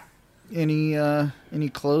 Any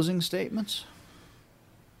closing statements?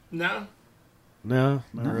 No. No,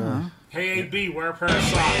 not really. Hey, AB, wear a pair of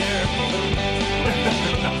socks.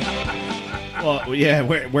 Well, yeah,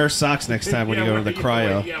 wear socks next time when you go to the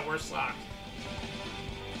cryo. Wear socks.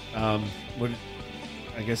 I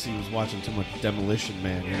guess he was watching too much Demolition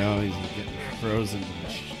Man. He's getting frozen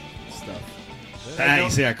and stuff. You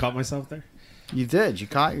see, I caught myself there. You did. You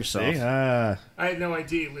caught yourself. See, I had no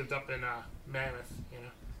idea he lived up in Mammoth,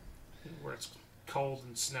 where it's cold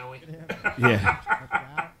and snowy. Yeah.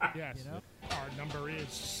 Yes. Our number is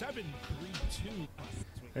 732.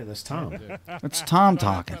 Hey, that's Tom. That's Tom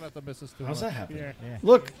talking. How's that happen? Yeah.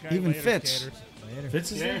 Look, Okay, even later, Fitz. skaters.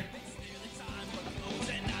 Fitz is there?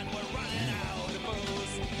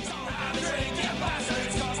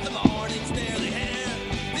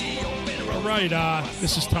 All right,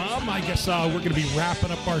 this is Tom. I guess we're going to be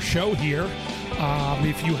wrapping up our show here.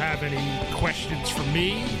 If you have any questions for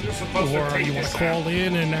me, or you want to call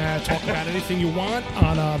in and talk about anything you want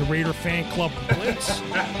on the Raider Fan Club Blitz,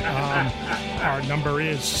 our number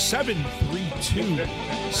is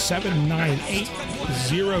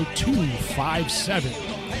 732-798-0257.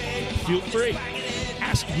 Feel free.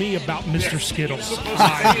 Ask me about Mr. Skittles.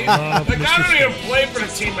 I love The guy Mr. don't even Skittles. play for the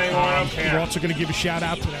team anymore. I don't care. We're also going to give a shout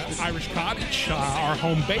out to the Irish Cottage, our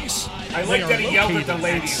home base. I like that he yelled at the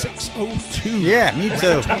lady. 602. Yeah, me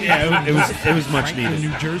too. Yeah, it was much Franklin,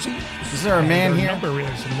 needed. New Jersey. Is there a man here? Our number is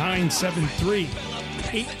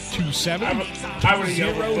 973-827-0090. I would've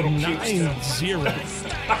yelled at little kids,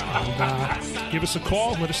 Give us a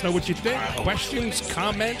call. Let us know what you think. Questions,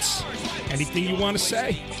 comments, anything you want to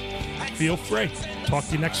say. Feel free. Talk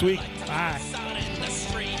to you next week. Bye.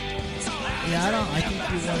 Yeah, I think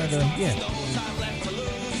you wanted to. Yeah.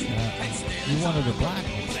 You wanted a black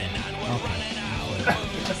one. Okay.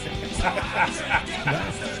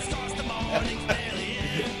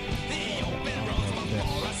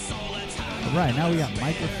 Right, now we got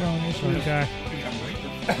microphone issues. Okay.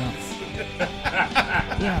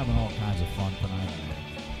 We're having all kinds of fun tonight.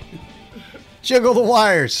 Jiggle the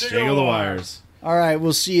wires. Jiggle the wires. All right,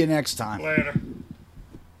 we'll see you next time. Later.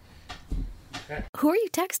 Who are you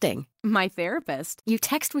texting? My therapist. You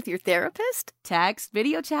text with your therapist? Text,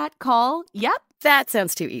 video chat, call. Yep. That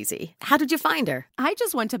sounds too easy. How did you find her? I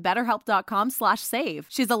just went to betterhelp.com/save.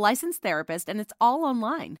 She's a licensed therapist and it's all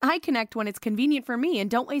online. I connect when it's convenient for me and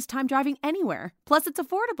don't waste time driving anywhere. Plus, it's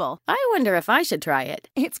affordable. I wonder if I should try it.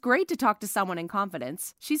 It's great to talk to someone in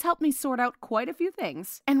confidence. She's helped me sort out quite a few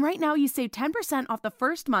things. And right now you save 10% off the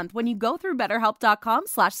first month when you go through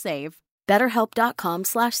betterhelp.com/save.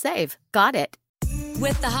 BetterHelp.com/save. Got it.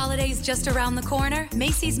 With the holidays just around the corner,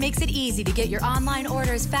 Macy's makes it easy to get your online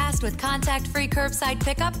orders fast with contact-free curbside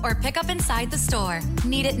pickup or pickup inside the store.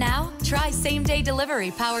 Need it now? Try same-day delivery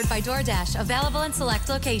powered by DoorDash, available in select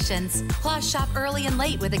locations. Plus, shop early and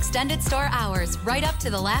late with extended store hours right up to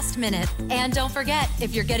the last minute. And don't forget,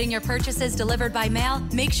 if you're getting your purchases delivered by mail,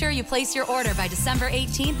 make sure you place your order by December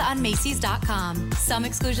 18th on Macys.com. Some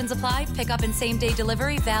exclusions apply. Pickup and same-day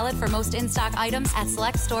delivery valid for most in-stock items at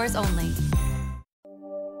select stores only.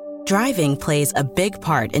 Driving plays a big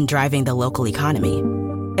part in driving the local economy.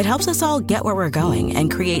 It helps us all get where we're going and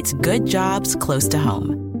creates good jobs close to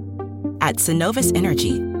home. At Synovus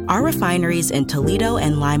Energy, our refineries in Toledo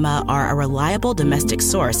and Lima are a reliable domestic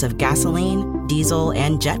source of gasoline, diesel,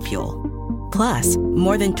 and jet fuel. Plus,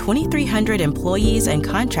 more than 2,300 employees and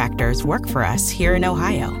contractors work for us here in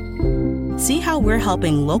Ohio. See how we're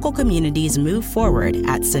helping local communities move forward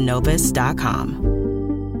at Synovus.com.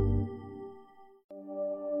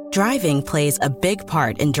 Driving plays a big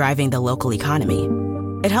part in driving the local economy.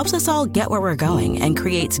 It helps us all get where we're going and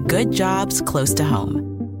creates good jobs close to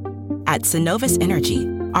home. At Synovus Energy,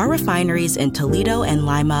 our refineries in Toledo and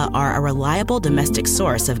Lima are a reliable domestic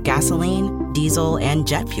source of gasoline, diesel, and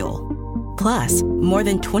jet fuel. Plus, more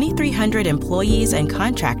than 2,300 employees and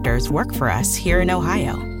contractors work for us here in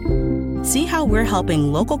Ohio. See how we're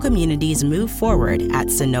helping local communities move forward at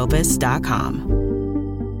Synovus.com.